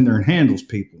goes in there and handles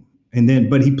people.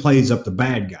 But he plays up the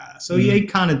bad guy. So yeah, he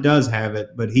kind of does have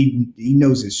it, but he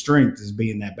knows his strength is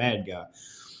being that bad guy.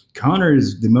 Conor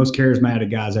is the most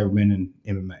charismatic guy that's ever been in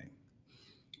MMA.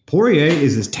 Poirier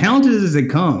is as talented as they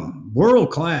come,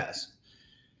 world class.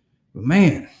 But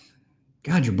man,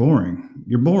 God, you're boring.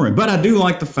 You're boring. But I do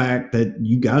like the fact that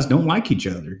you guys don't like each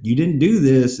other. You didn't do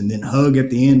this and then hug at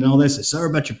the end and all that. Say, sorry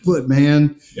about your foot,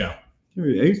 man. Yeah.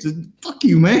 He said, fuck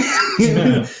you, man.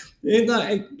 Yeah.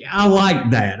 I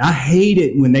like that. I hate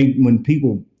it when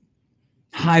people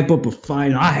hype up a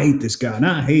fight. I hate this guy and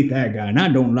I hate that guy and I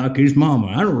don't like his mama.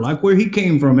 I don't like where he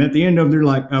came from. At the end of it, they're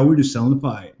like, oh, we're just selling the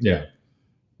fight. Yeah.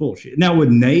 Bullshit. Now with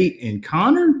Nate and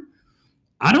Conor,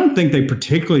 I don't think they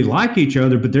particularly like each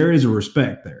other, but there is a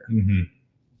respect there. Mm-hmm.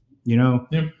 You know?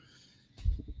 Yep.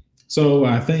 So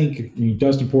I think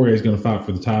Dustin Poirier is going to fight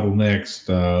for the title next.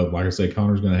 Like I said,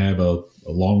 Conor's going to have a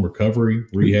long recovery,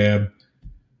 rehab.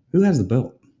 Who has the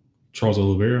belt? Charles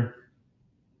Oliveira.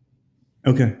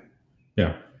 Okay.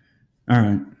 Yeah. All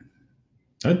right.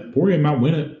 Poirier might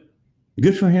win it.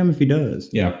 Good for him if he does.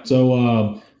 Yeah.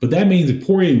 So, but that means if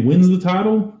Poirier wins the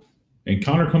title and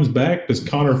Conor comes back, does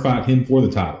Conor fight him for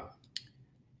the title?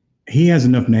 He has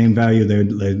enough name value. They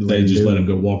just let him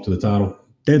go walk to the title.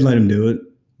 They'd let him do it.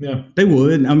 Yeah. They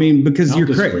would. I mean, because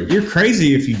you're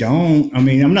crazy if you don't. I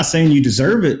mean, I'm not saying you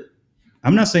deserve it.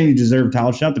 I'm not saying you deserve a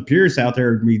title shot. The purists out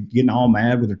there are be getting all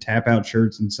mad with their tap out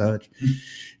shirts and such.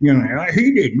 You know,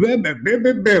 he did. Well,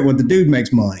 the dude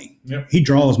makes money. Yep. He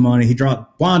draws money.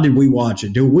 Why did we watch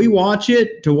it? Do we watch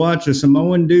it to watch a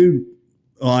Samoan dude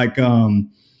like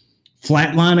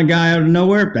flatline a guy out of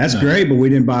nowhere? That's great, but we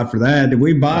didn't buy it for that. Did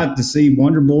we buy it to see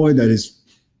Wonder Boy that is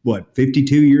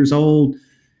 52 years old?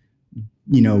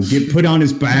 You know, get put on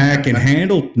his back and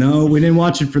handled? No, we didn't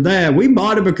watch it for that. We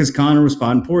bought it because Conor was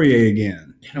fighting Poirier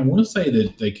again. And I want to say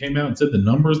that they came out and said the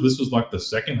numbers. This was like the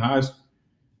second highest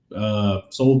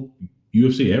sold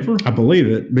UFC ever. I believe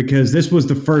it because this was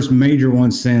the first major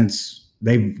one since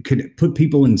they could put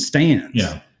people in stands.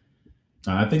 Yeah,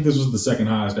 I think this was the second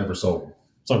highest ever sold.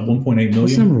 It's like 1.8 million.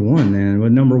 What's number one then?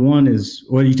 What number one is?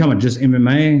 What are you talking about? Just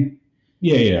MMA?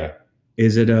 Yeah.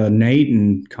 Is it Nate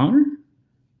and Conor?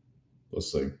 Let's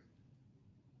see.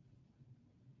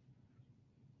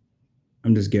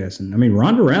 I'm just guessing. I mean,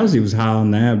 Ronda Rousey was high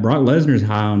on that. Brock Lesnar's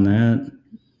high on that.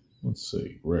 Let's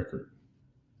see. Record.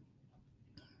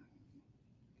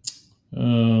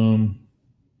 Well,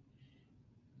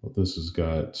 this has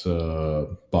got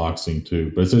boxing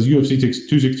too. But it says UFC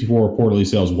 264 reportedly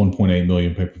sells 1.8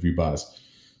 million pay-per-view buys.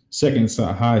 Second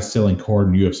highest selling card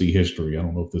in UFC history. I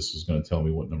don't know if this is going to tell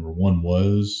me what number one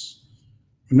was.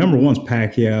 Number one's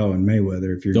Pacquiao and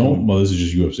Mayweather. If you're well, this is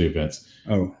just UFC events.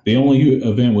 Oh, the only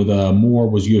event with more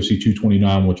was UFC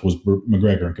 229, which was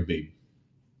McGregor and Khabib.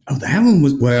 Oh, that one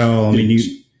was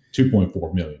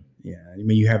 2.4 million. Yeah, I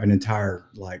mean you have an entire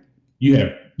you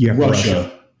have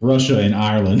Russia and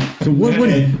Ireland. So what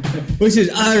is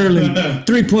Ireland?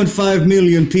 3.5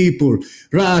 million people.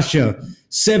 Russia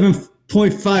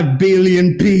 7.5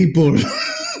 billion people.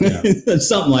 Yeah.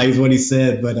 Something like is what he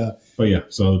said, but yeah,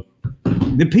 so.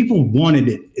 The people wanted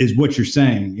it, is what you're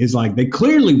saying. Is like they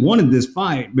clearly wanted this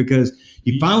fight because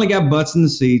you finally got butts in the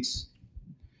seats.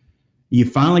 You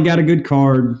finally got a good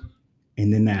card,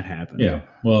 and then that happened. Yeah.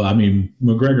 Well, I mean,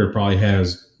 McGregor probably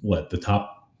has the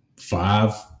top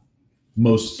 5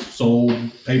 most sold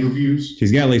pay-per-views.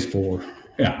 He's got at least 4.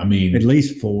 Yeah, I mean, at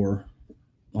least 4.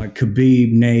 Like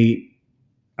Khabib, Nate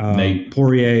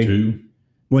Poirier. 2.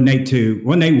 Well, Nate 2.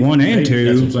 Well, Nate 1 and 2.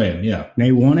 That's what I'm saying, yeah.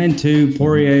 Nate 1 and 2.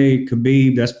 Poirier,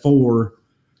 Khabib, that's 4.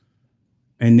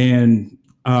 And then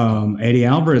Eddie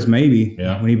Alvarez, maybe.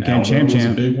 Yeah. When he became champ. Was a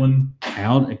big one.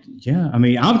 Yeah. I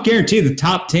mean, I'll guarantee the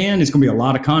top 10 is going to be a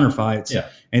lot of Conor fights. Yeah.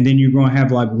 And then you're going to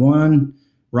have one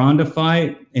Ronda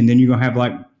fight, and then you're going to have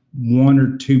 1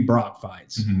 or 2 Brock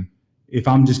fights. Mm-hmm. If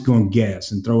I'm just going to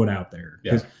guess and throw it out there.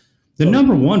 Yeah. The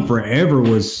number one forever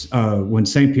was when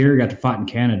St. Pierre got to fight in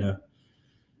Canada.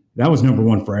 That was number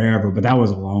one forever, but that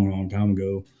was a long, long time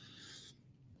ago.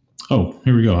 Oh,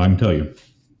 here we go. I can tell you.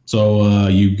 So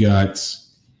you got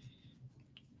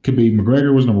Khabib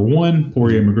McGregor was number 1.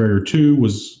 Poirier McGregor 2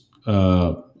 was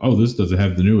this doesn't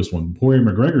have the newest one. Poirier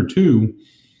McGregor 2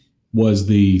 was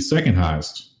the second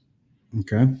highest.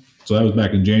 Okay. So that was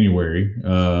back in January.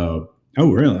 Oh,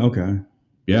 really? Okay.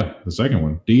 Yeah, the second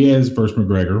one. Diaz versus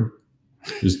McGregor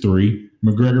is 3.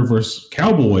 McGregor versus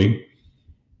Cowboy.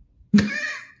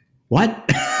 What?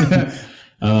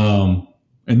 And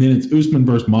then it's Usman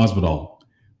versus Masvidal.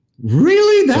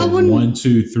 Really? That one? 1,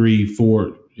 2, 3,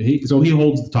 4. He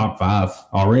holds the top 5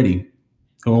 already.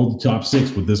 hold the top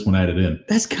 6 with this one added in.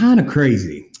 That's kind of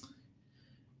crazy.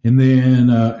 And then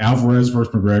Alvarez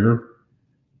versus McGregor.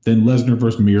 Then Lesnar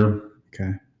versus Mir.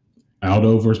 Okay.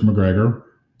 Aldo versus McGregor.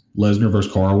 Lesnar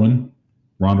versus Carwin.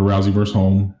 Ronda Rousey versus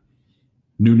Holm.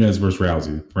 Nunes versus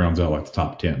Rousey rounds out like the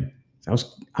top 10. I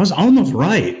was almost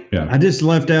right. Yeah. I just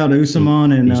left out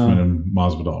Usman and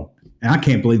Masvidal. I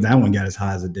can't believe that one got as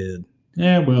high as it did.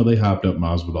 Yeah, well, they hyped up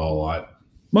Masvidal a lot.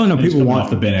 Well, no, people watched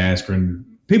the Ben Askren.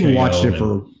 People watched it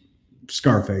for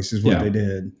Scarface is what they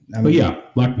did. But yeah,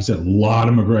 like we said, a lot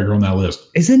of McGregor on that list.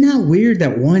 Is it not weird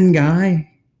that one guy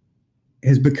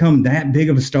has become that big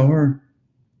of a star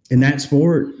in that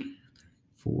sport?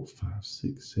 4, 5,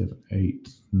 6, 7, 8,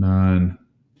 9,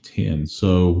 10.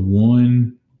 So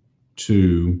 1,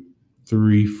 2,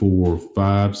 3, 4,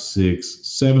 5, 6,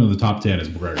 7 of the top 10 is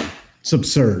McGregor. It's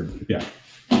absurd. Yeah.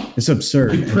 It's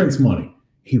absurd. He prints money.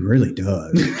 He really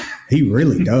does. He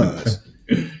really does.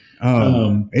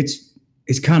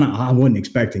 It's kind of, I wasn't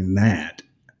expecting that.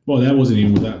 Well, that wasn't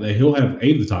even without that. He'll have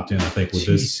 8 of the top 10, I think, with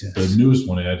the newest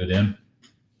one added in.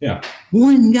 Yeah.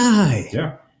 One guy.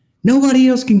 Yeah. Nobody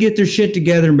else can get their shit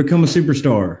together and become a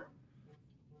superstar.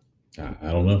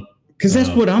 I don't know. Because that's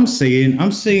what I'm seeing.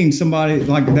 I'm seeing somebody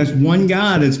like that's one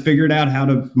guy that's figured out how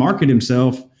to market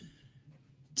himself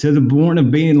to the point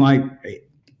of being like,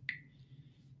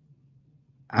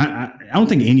 I don't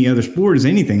think any other sport is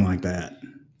anything like that.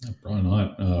 Probably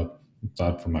not.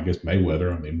 Aside from, I guess,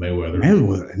 Mayweather.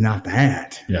 Mayweather, not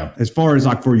that. Yeah. As far as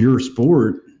like for your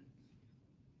sport.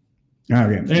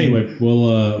 Okay. Anyway,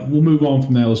 we'll move on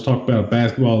from that. Let's talk about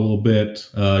basketball a little bit.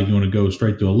 You want to go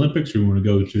straight to Olympics, or you want to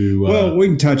go to? Well, we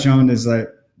can touch on is that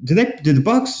did the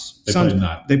Bucks? They played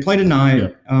tonight. They played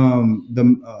tonight. Yeah.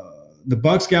 The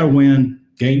Bucks got a win.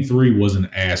 Game 3 was an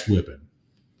ass whipping.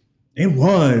 It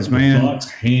was, man. The Bucks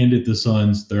handed the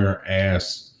Suns their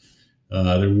ass.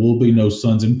 There will be no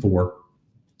Suns in 4.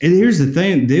 And here's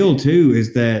the deal too,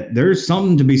 is that there's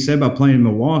something to be said about playing in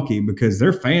Milwaukee because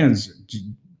their fans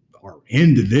are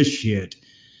into this shit.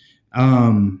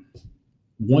 The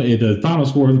final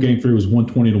score of Game 3 was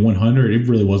 120-100. It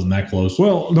really wasn't that close.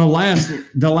 Well, the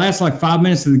last like 5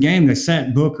 minutes of the game, they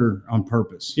sat Booker on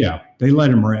purpose. Yeah, they let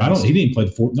him rest. He didn't play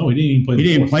the fourth. No, he didn't even play. He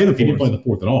didn't play the fourth. He didn't play the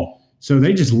fourth at all. So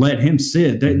they just let him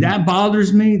sit. That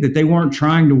bothers me that they weren't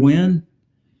trying to win.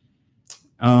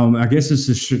 I guess it's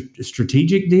a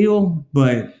strategic deal,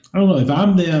 but I don't know. If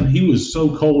I'm them, he was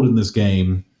so cold in this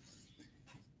game.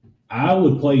 I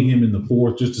would play him in the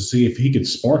fourth just to see if he could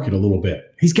spark it a little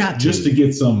bit. He's got just to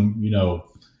get some,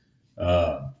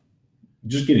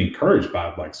 just get encouraged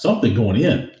by like something going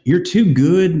in. You're too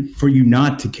good for you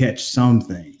not to catch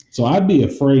something. So I'd be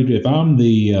afraid if I'm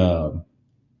the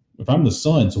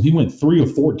Suns. So he went 3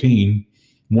 of 14,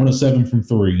 1 of 7 from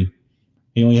 3.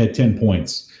 He only had 10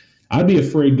 points. I'd be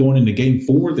afraid going into Game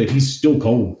 4 that he's still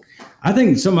cold. I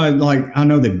think somebody I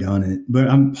know they've done it, but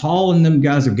Paul and them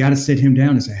guys have got to sit him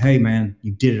down and say, hey, man,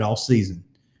 you did it all season.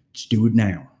 Just do it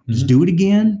now. Just do it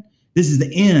again. This is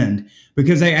the end.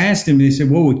 Because they asked him, they said,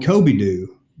 what would Kobe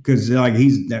do? Because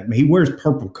he wears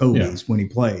purple Kobe's when he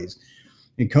plays.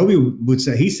 And Kobe would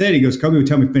say, Kobe would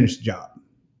tell me, finish the job.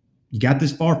 You got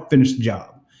this far, finish the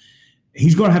job.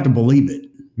 He's going to have to believe it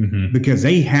because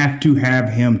they have to have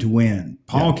him to win.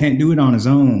 Paul can't do it on his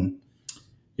own.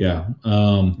 Yeah.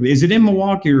 Is it in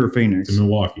Milwaukee or Phoenix? It's in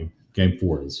Milwaukee. Game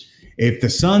 4 is. If the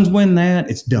Suns win that,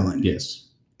 it's done. Yes.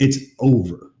 It's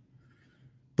over.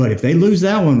 But if they lose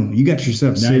that one, you got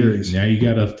yourself a series. Now you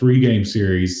got a 3-game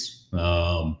series.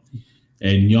 And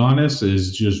Giannis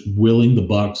is just willing the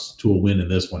Bucks to a win in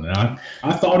this one. And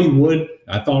I thought he would.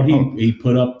 I thought he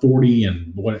put up 40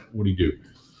 and what did he do?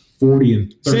 40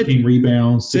 and 13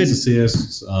 rebounds, 6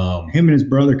 assists. Him and his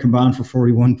brother combined for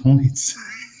 41 points.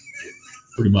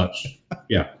 Pretty much.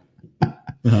 Yeah.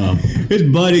 His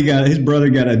brother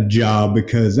got a job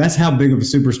because that's how big of a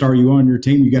superstar you are on your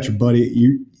team. You got your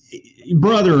buddy,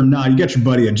 brother or not, you got your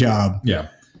buddy a job. Yeah.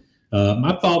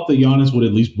 I thought that Giannis would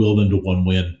at least will them to one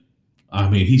win. I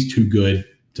mean, he's too good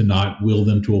to not will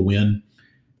them to a win.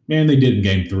 Man, they did in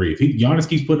Game 3. If Giannis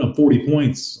keeps putting up 40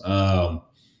 points,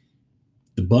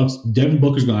 the Bucks, Devin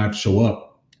Booker's going to have to show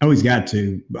up. Oh, he's got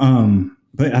to.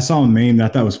 But I saw a meme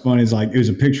that I thought was funny. It's like it was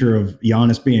a picture of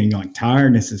Giannis being like tired,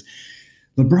 and it says,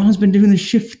 "LeBron's been doing this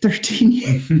shit for 13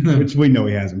 years," which we know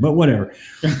he hasn't. But whatever.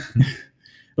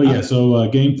 But yeah, so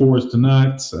Game 4 is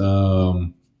tonight,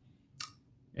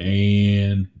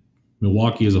 and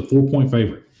Milwaukee is a 4-point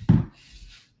favorite.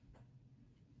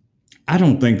 I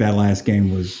don't think that last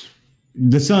game was.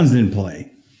 The Suns didn't play.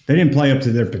 They didn't play up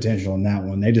to their potential in that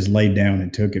one. They just laid down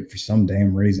and took it for some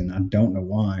damn reason. I don't know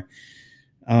why.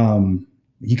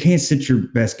 You can't sit your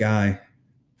best guy.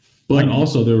 But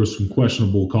also there was some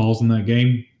questionable calls in that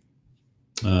game.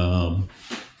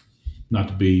 Not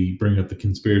to bring up the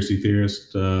conspiracy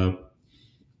theorist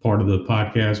part of the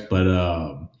podcast, but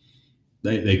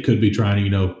they could be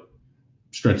trying to,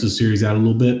 stretch the series out a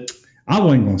little bit. I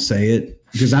wasn't going to say it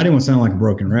because I didn't want to sound like a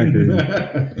broken record.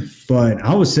 But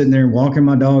I was sitting there walking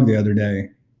my dog the other day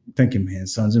thinking, man,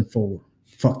 Suns in 4.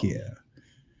 Fuck yeah.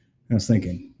 I was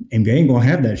thinking, NBA ain't going to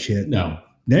have that shit. No.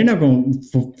 They're not going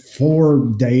to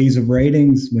 4 days of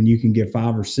ratings when you can get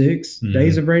 5 or 6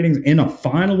 days of ratings in a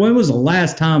final. When was the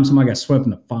last time somebody got swept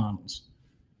in the finals?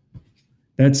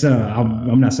 That's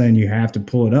I'm not saying you have to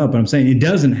pull it up, but I'm saying it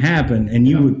doesn't happen. And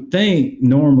you would think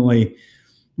normally,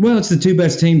 well, it's the 2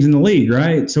 best teams in the league,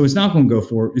 right? So it's not going to go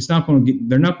for it. It's not going to get.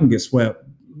 They're not going to get swept.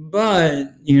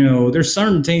 But there's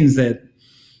certain teams that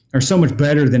are so much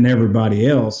better than everybody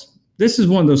else. This is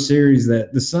one of those series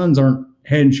that the Suns aren't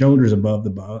head and shoulders above the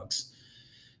Bucks,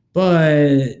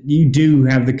 but you do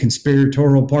have the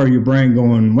conspiratorial part of your brain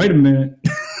going, wait a minute.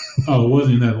 Oh, it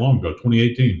wasn't that long ago.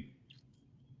 2018,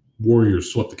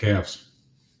 Warriors swept the Cavs.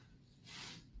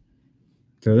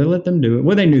 So they let them do it.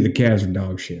 Well, they knew the Cavs were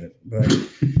dog shit, but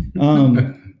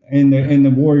and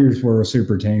the Warriors were a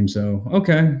super team. So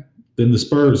okay. Then the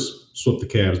Spurs swept the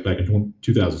Cavs back in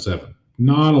 2007.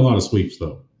 Not a lot of sweeps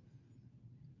though.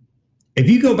 If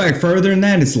you go back further than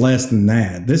that, it's less than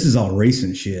that. This is all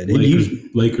recent shit.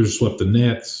 Lakers swept the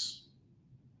Nets.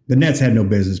 The Nets had no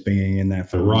business being in that.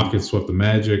 The Rockets swept the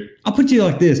Magic. I'll put you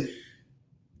like this.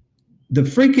 The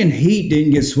freaking Heat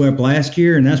didn't get swept last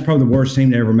year, and that's probably the worst team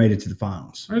that ever made it to the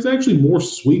finals. There's actually more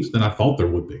sweeps than I thought there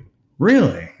would be.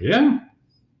 Really? Yeah. I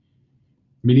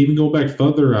mean, even go back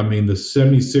further, the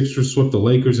 76ers swept the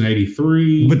Lakers in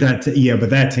 83. But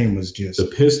that team was just...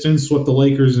 The Pistons swept the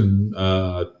Lakers in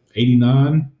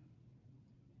 89.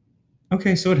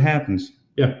 Okay, so it happens.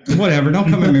 Yeah. Whatever. Don't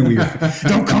come at me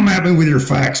with your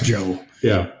facts, Joe.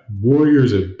 Yeah.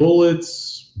 Warriors at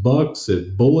Bullets. Bucks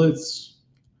at Bullets.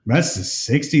 That's the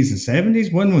 60s and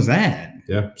 70s? When was that?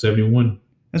 Yeah, 71.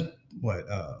 That's what?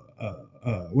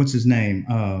 What's his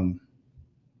name?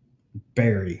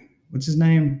 Barry. What's his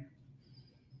name?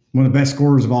 One of the best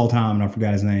scorers of all time, and I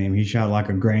forgot his name. He shot like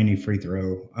a granny free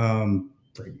throw.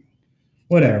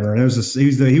 Whatever. He was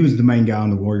the main guy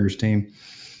on the Warriors team.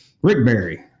 Rick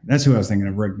Barry. That's who I was thinking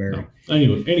of. Rick Barry. No.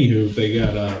 Anywho, they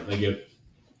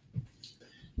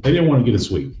didn't want to get a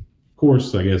sweep. Of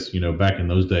course, I guess back in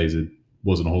those days it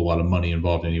wasn't a whole lot of money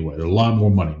involved anyway. There's a lot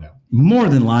more money now. More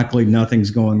than likely,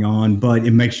 nothing's going on, but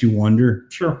it makes you wonder.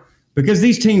 Sure. Because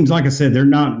these teams, like I said,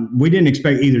 we didn't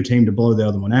expect either team to blow the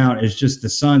other one out. It's just the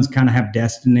Suns kind of have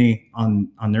destiny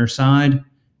on their side,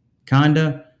 kind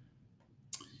of.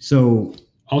 So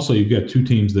also, you've got 2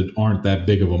 teams that aren't that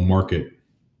big of a market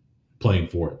playing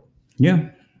for it. Yeah.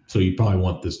 So you probably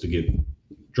want this to get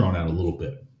drawn out a little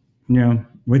bit. Yeah.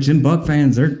 Which in Buck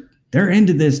fans, they're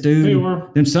into this, dude. They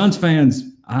are. Them Suns fans,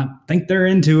 I think they're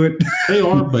into it. They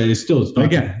are, but it's still not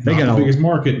the biggest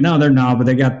market. No, they're not, but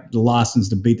they got the license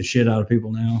to beat the shit out of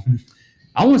people now.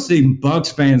 I want to see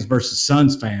Bucks fans versus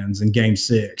Suns fans in Game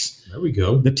 6. There we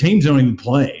go. The teams don't even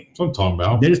play. That's what I'm talking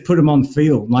about. They just put them on the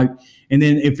field. And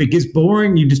then if it gets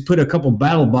boring, you just put a couple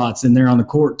battle bots in there on the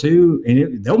court too,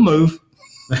 and they'll move.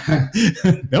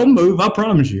 They'll move, I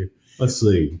promise you. Let's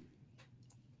see.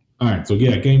 All right, so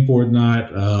yeah, Game 4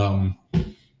 tonight.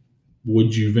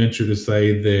 Would you venture to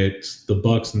say that the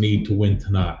Bucks need to win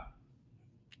tonight?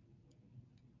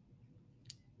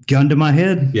 Gun to my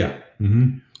head? Yeah.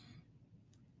 Mm-hmm.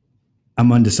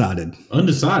 I'm undecided.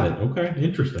 Undecided. Okay,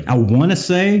 interesting. I want to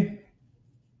say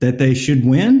that they should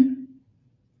win,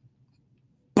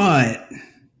 but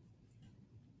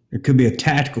there could be a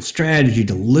tactical strategy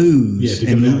to lose.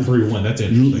 Yeah, to go down 3-1. That's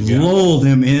interesting. Lull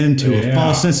them into a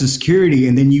false sense of security,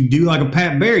 and then you do like a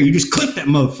Pat Barry. You just clip that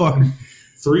motherfucker.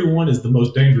 3-1 is the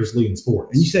most dangerous league in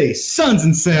sports. And you say Suns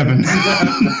in 7.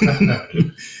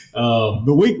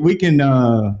 But we can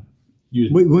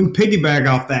piggyback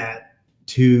off that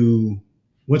to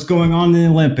what's going on in the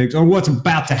Olympics or what's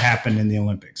about to happen in the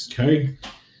Olympics. Okay.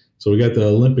 So we got the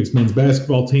Olympics men's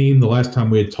basketball team. The last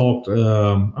time we had talked, I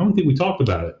don't think we talked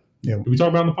about it. Yeah. Did we talk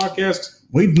about it on the podcast?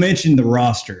 We've mentioned the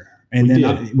roster. And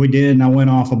we did, and I went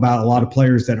off about a lot of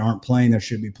players that aren't playing that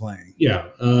should be playing. Yeah.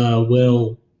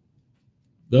 Well,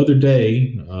 the other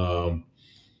day,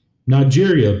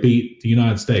 Nigeria beat the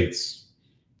United States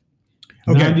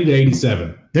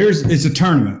 90-87. It's a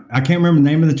tournament. I can't remember the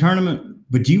name of the tournament,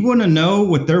 but do you want to know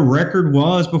what their record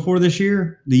was before this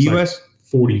year? The U.S.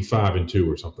 Like 45-2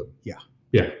 or something. Yeah.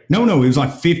 Yeah. No, it was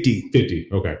like 50. 50.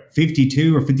 Okay.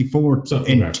 52 or 54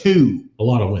 something and 2. A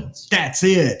lot of wins. That's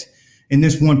it. in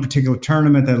this one particular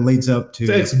tournament that leads up to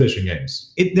It's exhibition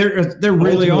games. There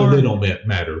really are. They don't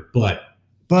matter, but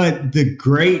the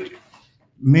great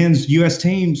men's U.S.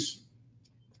 teams,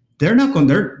 they're not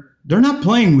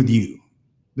playing with you.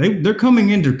 They're coming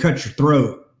in to cut your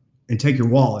throat and take your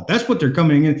wallet. That's what they're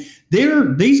coming in.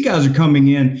 These guys are coming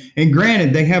in, and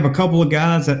granted, they have a couple of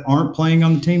guys that aren't playing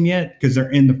on the team yet because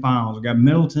they're in the finals. You got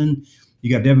Middleton,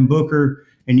 you got Devin Booker,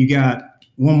 and you got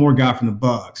one more guy from the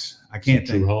Bucks. I can't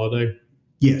think. Drew Holiday?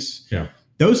 Yes. Yeah.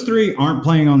 Those three aren't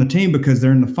playing on the team because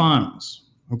they're in the finals.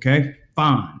 Okay,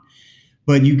 fine.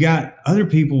 But you got other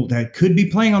people that could be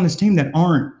playing on this team that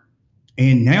aren't.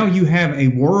 And now you have a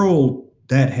world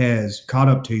that has caught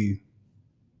up to you.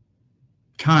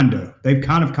 They've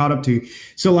kind of caught up to you.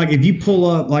 So, like, if you pull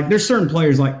up, like, there's certain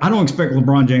players, like, I don't expect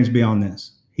LeBron James to be on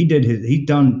this. He's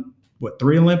done,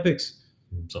 3 Olympics?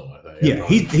 Something like that. Yeah,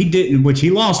 he didn't, which he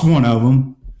lost one of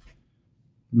them.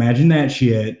 Imagine that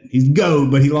shit. He's GOAT,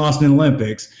 but he lost in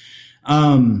Olympics.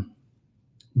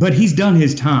 But he's done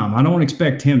his time. I don't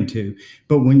expect him to.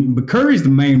 But Curry's the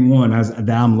main one that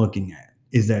I'm looking at,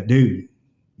 is that, dude,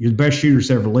 you're the best shooter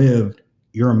that's ever lived.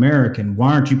 You're American.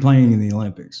 Why aren't you playing in the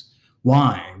Olympics?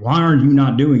 Why? Why aren't you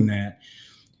not doing that?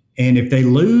 And if they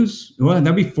lose, well,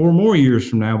 that'll be 4 more years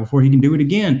from now before he can do it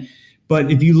again.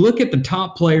 But if you look at the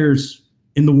top players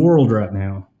in the world right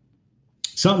now,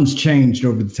 something's changed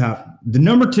over the top. The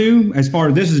number 2, as far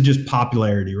as this is just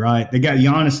popularity, right? They got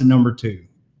Giannis at number 2.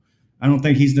 I don't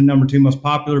think he's the number 2 most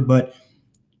popular, but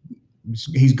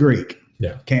he's Greek.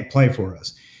 Yeah. Can't play for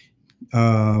us.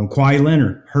 Kawhi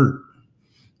Leonard, hurt.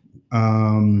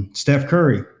 Steph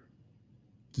Curry.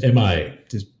 MIA.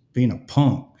 Just being a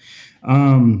punk.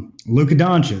 Luka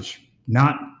Doncic,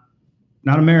 not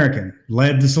American.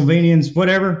 Led the Slovenians,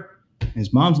 whatever.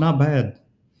 His mom's not bad.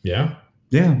 Yeah.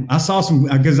 Yeah. I saw some,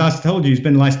 because I told you, it's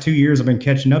been the last 2 years I've been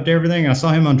catching up to everything. I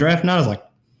saw him on draft night. I was like,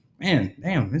 man,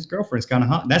 damn, his girlfriend's kind of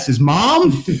hot. That's his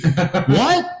mom?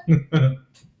 What?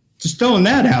 Just throwing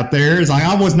that out there. It's like,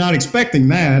 I was not expecting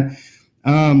that.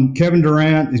 Kevin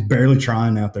Durant is barely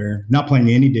trying out there, not playing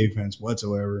any defense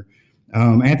whatsoever.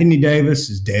 Anthony Davis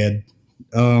is dead.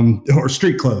 Or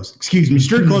Street Clothes. Excuse me.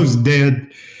 Street Clothes is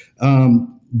dead.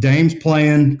 Dame's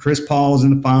playing. Chris Paul's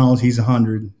in the finals. He's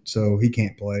 100, so he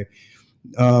can't play.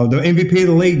 The MVP of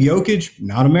the league, Jokic,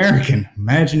 not American.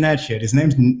 Imagine that shit. His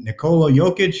name's Nikola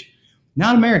Jokic,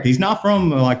 not American. He's not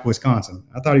from Wisconsin.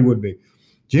 I thought he would be.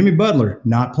 Jimmy Butler,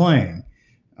 not playing.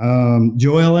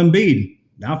 Joel Embiid,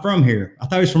 not from here. I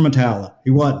thought he was from Metallica.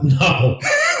 He wasn't. No.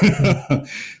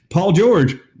 Paul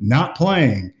George, not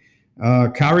playing.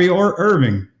 Kyrie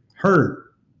Irving,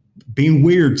 hurt, being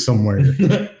weird somewhere.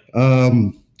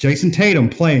 Jason Tatum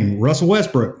playing. Russell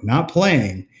Westbrook, not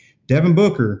playing. Devin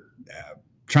Booker,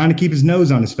 trying to keep his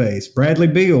nose on his face. Bradley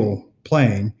Beal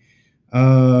playing.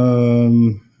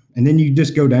 And then you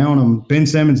just go down on Ben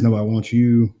Simmons, nobody wants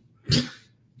you.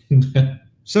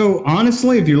 So,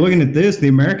 honestly, if you're looking at this, the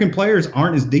American players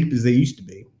aren't as deep as they used to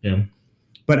be. Yeah.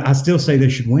 But I still say they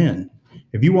should win.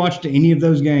 If you watched any of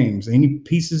those games, any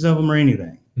pieces of them or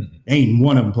anything, ain't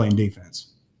one of them playing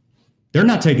defense. They're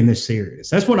not taking this serious.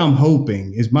 That's what I'm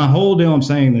hoping. Is my whole deal I'm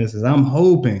saying this is I'm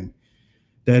hoping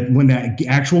that when that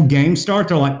actual game starts,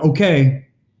 they're like, okay,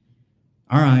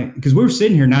 all right. Because we were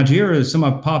sitting here, Nigeria,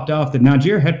 somebody popped off that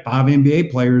Nigeria had 5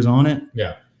 NBA players on it.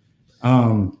 Yeah.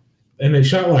 And they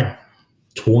shot like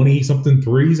 20-something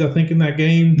threes, I think, in that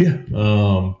game.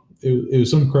 Yeah. It was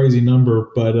some crazy number,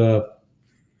 but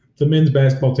the men's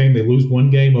basketball team, they lose one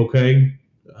game, okay.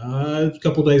 A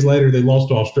couple days later, they lost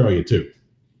to Australia, too.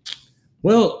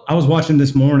 Well, I was watching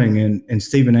this morning, and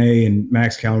Stephen A. and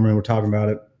Max Kellerman were talking about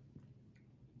it.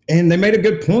 And they made a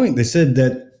good point. They said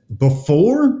that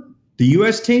before, the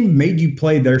U.S. team made you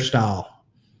play their style.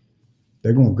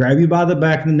 They're going to grab you by the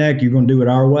back of the neck. You're going to do it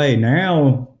our way.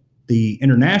 Now, the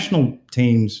international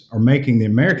teams are making the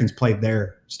Americans play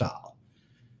their style.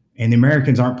 And the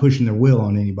Americans aren't pushing their will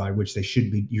on anybody, which they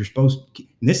should be. You're supposed to.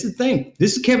 And this is the thing.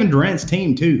 This is Kevin Durant's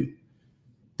team, too.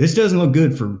 This doesn't look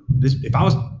good for this. If I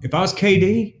was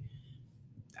KD,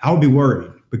 I would be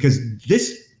worried because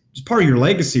this is part of your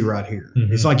legacy right here.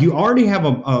 Mm-hmm. It's like you already have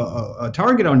a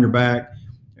target on your back.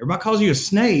 Everybody calls you a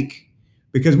snake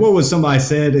because what was somebody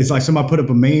said? It's like somebody put up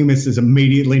a meme. It says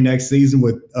immediately next season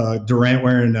with Durant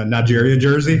wearing a Nigeria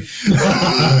jersey.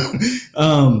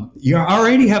 You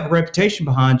already have a reputation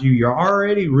behind you. You're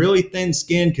already really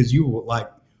thin-skinned because you were like,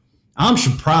 I'm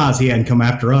surprised he hadn't come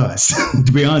after us,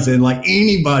 to be honest. And like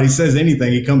anybody says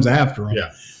anything, he comes after him.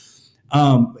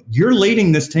 Yeah. You're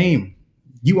leading this team.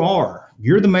 You are.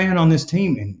 You're the man on this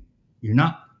team, and you're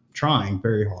not trying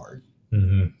very hard.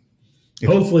 Mm-hmm.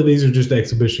 Hopefully these are just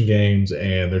exhibition games,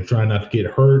 and they're trying not to get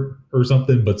hurt. or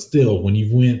something, but still, when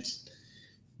you've went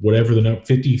whatever the number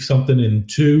 50 something and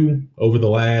 2 over the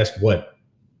last like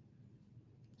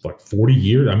 40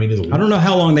 years. I mean, I don't know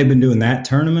how long they've been doing that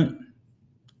tournament.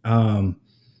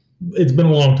 It's been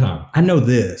a long time. I know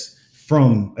this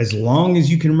from as long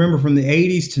as you can remember from the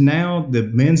 80s to now, the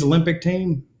men's Olympic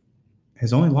team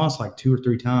has only lost like 2 or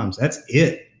 3 times. That's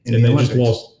it. And they just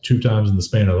lost 2 times in the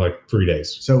span of like 3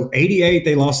 days. So 88,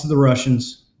 they lost to the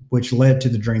Russians, which led to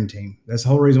the Dream Team. That's the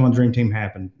whole reason why the Dream Team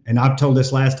happened. And I've told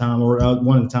this last time, or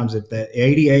one of the times, if that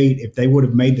 88, if they would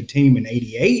have made the team in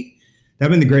 88, that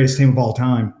would have been the greatest team of all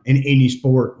time in any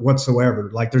sport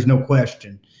whatsoever. Like, there's no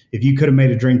question. If you could have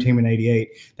made a Dream Team in 88,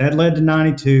 that led to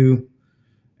 92.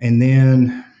 And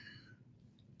then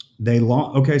they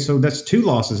lost. Okay, so that's 2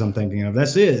 losses I'm thinking of.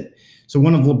 That's it. So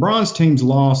one of LeBron's teams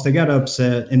lost. They got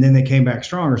upset, and then they came back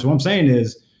stronger. So what I'm saying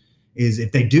is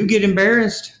if they do get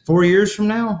embarrassed 4 years from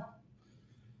now,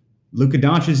 Luka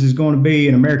Doncic is going to be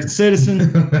an American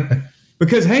citizen.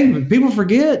 Because, hey, people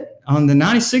forget, on the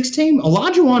 96 team,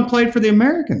 Olajuwon played for the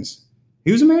Americans.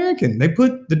 He was American. They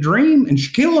put the Dream and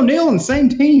Shaquille O'Neal in the same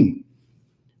team.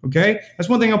 Okay? That's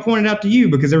one thing I pointed out to you,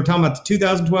 because they were talking about the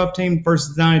 2012 team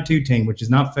versus the 92 team, which is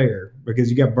not fair because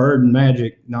you got Bird and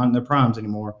Magic not in their primes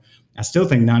anymore. I still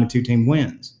think 92 team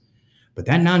wins. But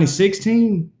that 96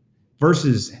 team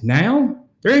versus now,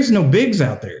 there is no bigs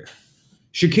out there.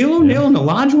 Shaquille O'Neal and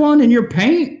Olajuwon in your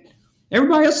paint,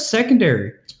 everybody else is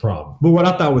secondary. It's a problem. But what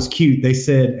I thought was cute, they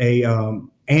said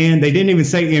and they didn't even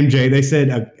say MJ. They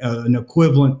said an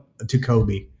equivalent to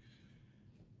Kobe.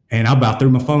 And I about threw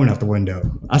my phone out the window.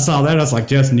 I saw that. I was like,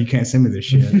 Justin, you can't send me this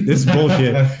shit. This is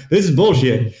bullshit. This is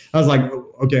bullshit. I was like,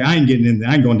 okay, I ain't getting in there.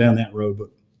 I ain't going down that road.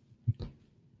 But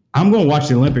I'm going to watch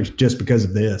the Olympics just because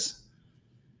of this.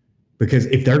 Because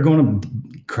if they're going to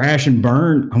crash and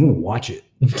burn, I'm going to watch it.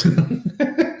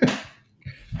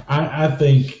 I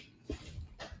think,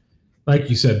 like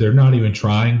you said, they're not even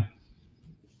trying.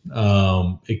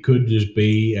 It could just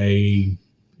be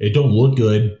it don't look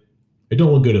good. It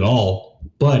don't look good at all.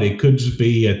 But it could just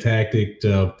be a tactic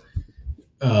to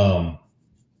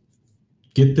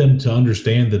get them to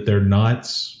understand that they're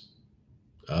not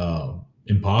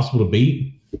impossible to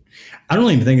beat. I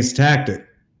don't even think it's a tactic.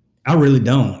 I really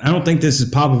don't. I don't think this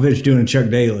is Popovich doing a Chuck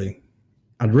Daly.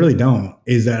 I really don't.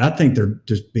 Is that I think they're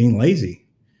just being lazy.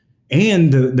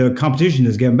 And the competition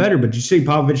is getting better. But you see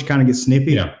Popovich kind of get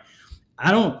snippy. Yeah.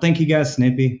 I don't think he got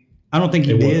snippy. I don't think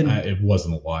he did. It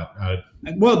wasn't a lot.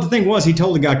 Well, the thing was, he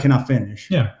told the guy, "Can I finish?"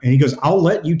 Yeah. And he goes, "I'll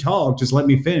let you talk. Just let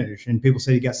me finish." And people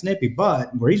said he got snippy.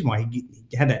 But the reason why he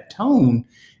had that tone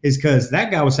is because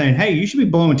that guy was saying, "Hey, you should be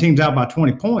blowing teams out by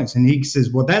 20 points." And he says,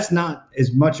 "Well, that's not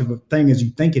as much of a thing as you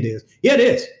think it is." Yeah, it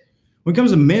is. When it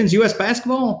comes to men's U.S.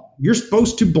 basketball, you're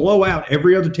supposed to blow out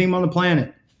every other team on the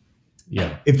planet.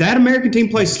 Yeah. If that American team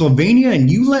plays Slovenia and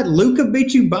you let Luka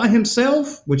beat you by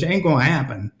himself, which ain't going to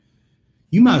happen,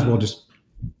 you might as well just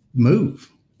move.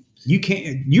 You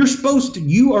can't. You're supposed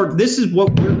to. This is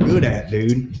what we're good at,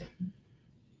 dude.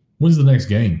 When's the next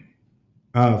game?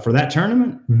 For that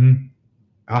tournament? Mm-hmm.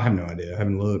 I have no idea. I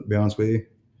haven't looked, to be honest with you.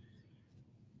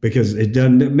 Because it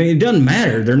doesn't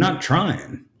matter. They're not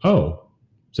trying. Oh,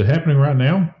 is it happening right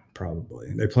now?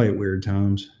 Probably. They play at weird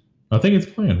times. I think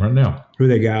it's playing right now. Who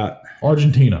they got?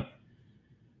 Argentina.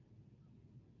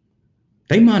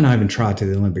 They might not even try to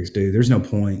the Olympics, dude. There's no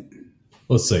point.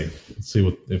 Let's see. Let's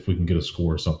see if we can get a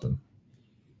score or something.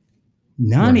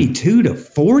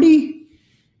 92-40?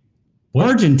 What?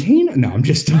 Argentina? No, I'm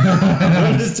just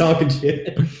I'm just talking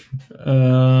shit.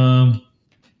 I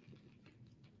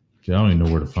don't even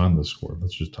know where to find the score.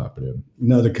 Let's just type it in.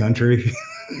 Another country.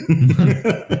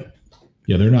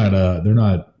 Yeah, they're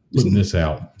not putting this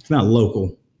out. It's not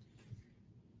local.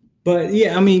 But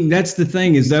yeah, I mean, that's the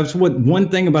thing that's what one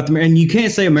thing about and you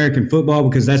can't say American football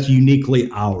because that's uniquely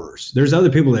ours. There's other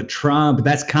people that try, but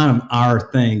that's kind of our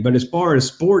thing. But as far as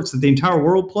sports that the entire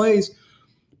world plays,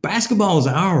 basketball is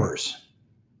ours.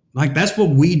 Like, that's what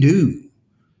we do.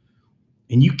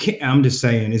 And you can't, I'm just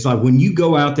saying, it's like when you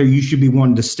go out there, you should be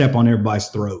wanting to step on everybody's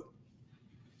throat.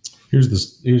 Here's a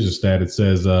stat. It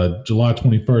says July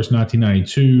 21st,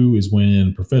 1992 is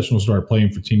when professionals started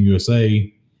playing for Team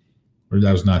USA. Or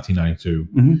that was 1992.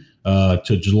 Mm-hmm.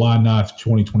 To July 9th,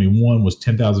 2021 was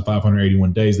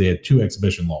 10,581 days. They had 2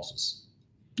 exhibition losses.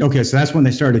 Okay, so that's when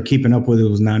they started keeping up with it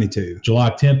was 92.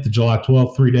 July 10th to July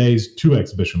 12th, 3 days, 2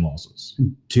 exhibition losses.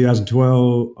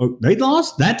 2012, they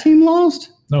lost? That team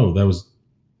lost? No, that was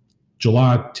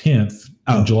July 10th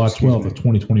and July 12th of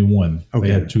 2021. Okay.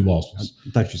 They had 2 losses.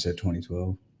 I thought you said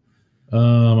 2012.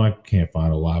 I can't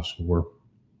find a live score.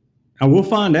 We'll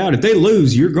find out. If they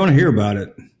lose, you're going to hear about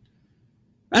it.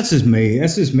 That's just me.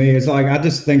 It's like I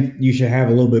just think you should have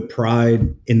a little bit of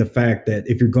pride in the fact that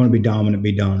if you're going to be dominant,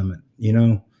 be dominant. You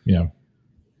know? Yeah.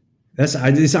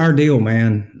 It's our deal,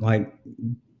 man. Like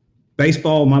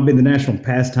baseball might be the national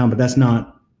pastime, but that's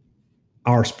not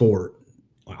our sport.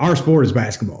 Our sport is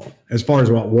basketball, as far as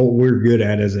what we're good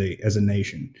at as a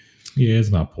nation. Yeah, it's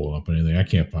not pulling up anything. I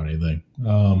can't find anything.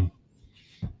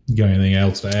 You got anything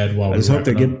else to add? While I just hope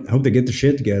they get the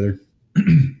shit together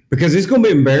because it's going to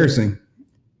be embarrassing.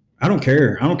 I don't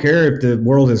care. I don't care if the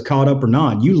world has caught up or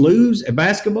not. You lose at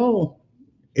basketball,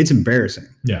 it's embarrassing.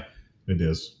 Yeah, it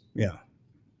is. Yeah.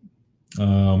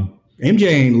 MJ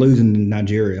ain't losing to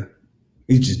Nigeria.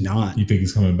 He's just not. You think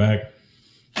he's coming back?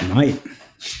 He might.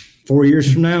 4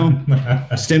 years from now,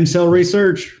 stem cell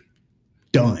research,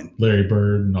 done. Larry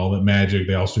Bird and all that magic,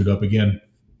 they all stood up again.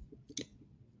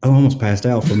 I almost passed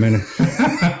out for a minute.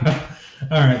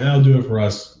 All right, that'll do it for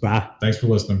us. Bye. Thanks for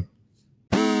listening.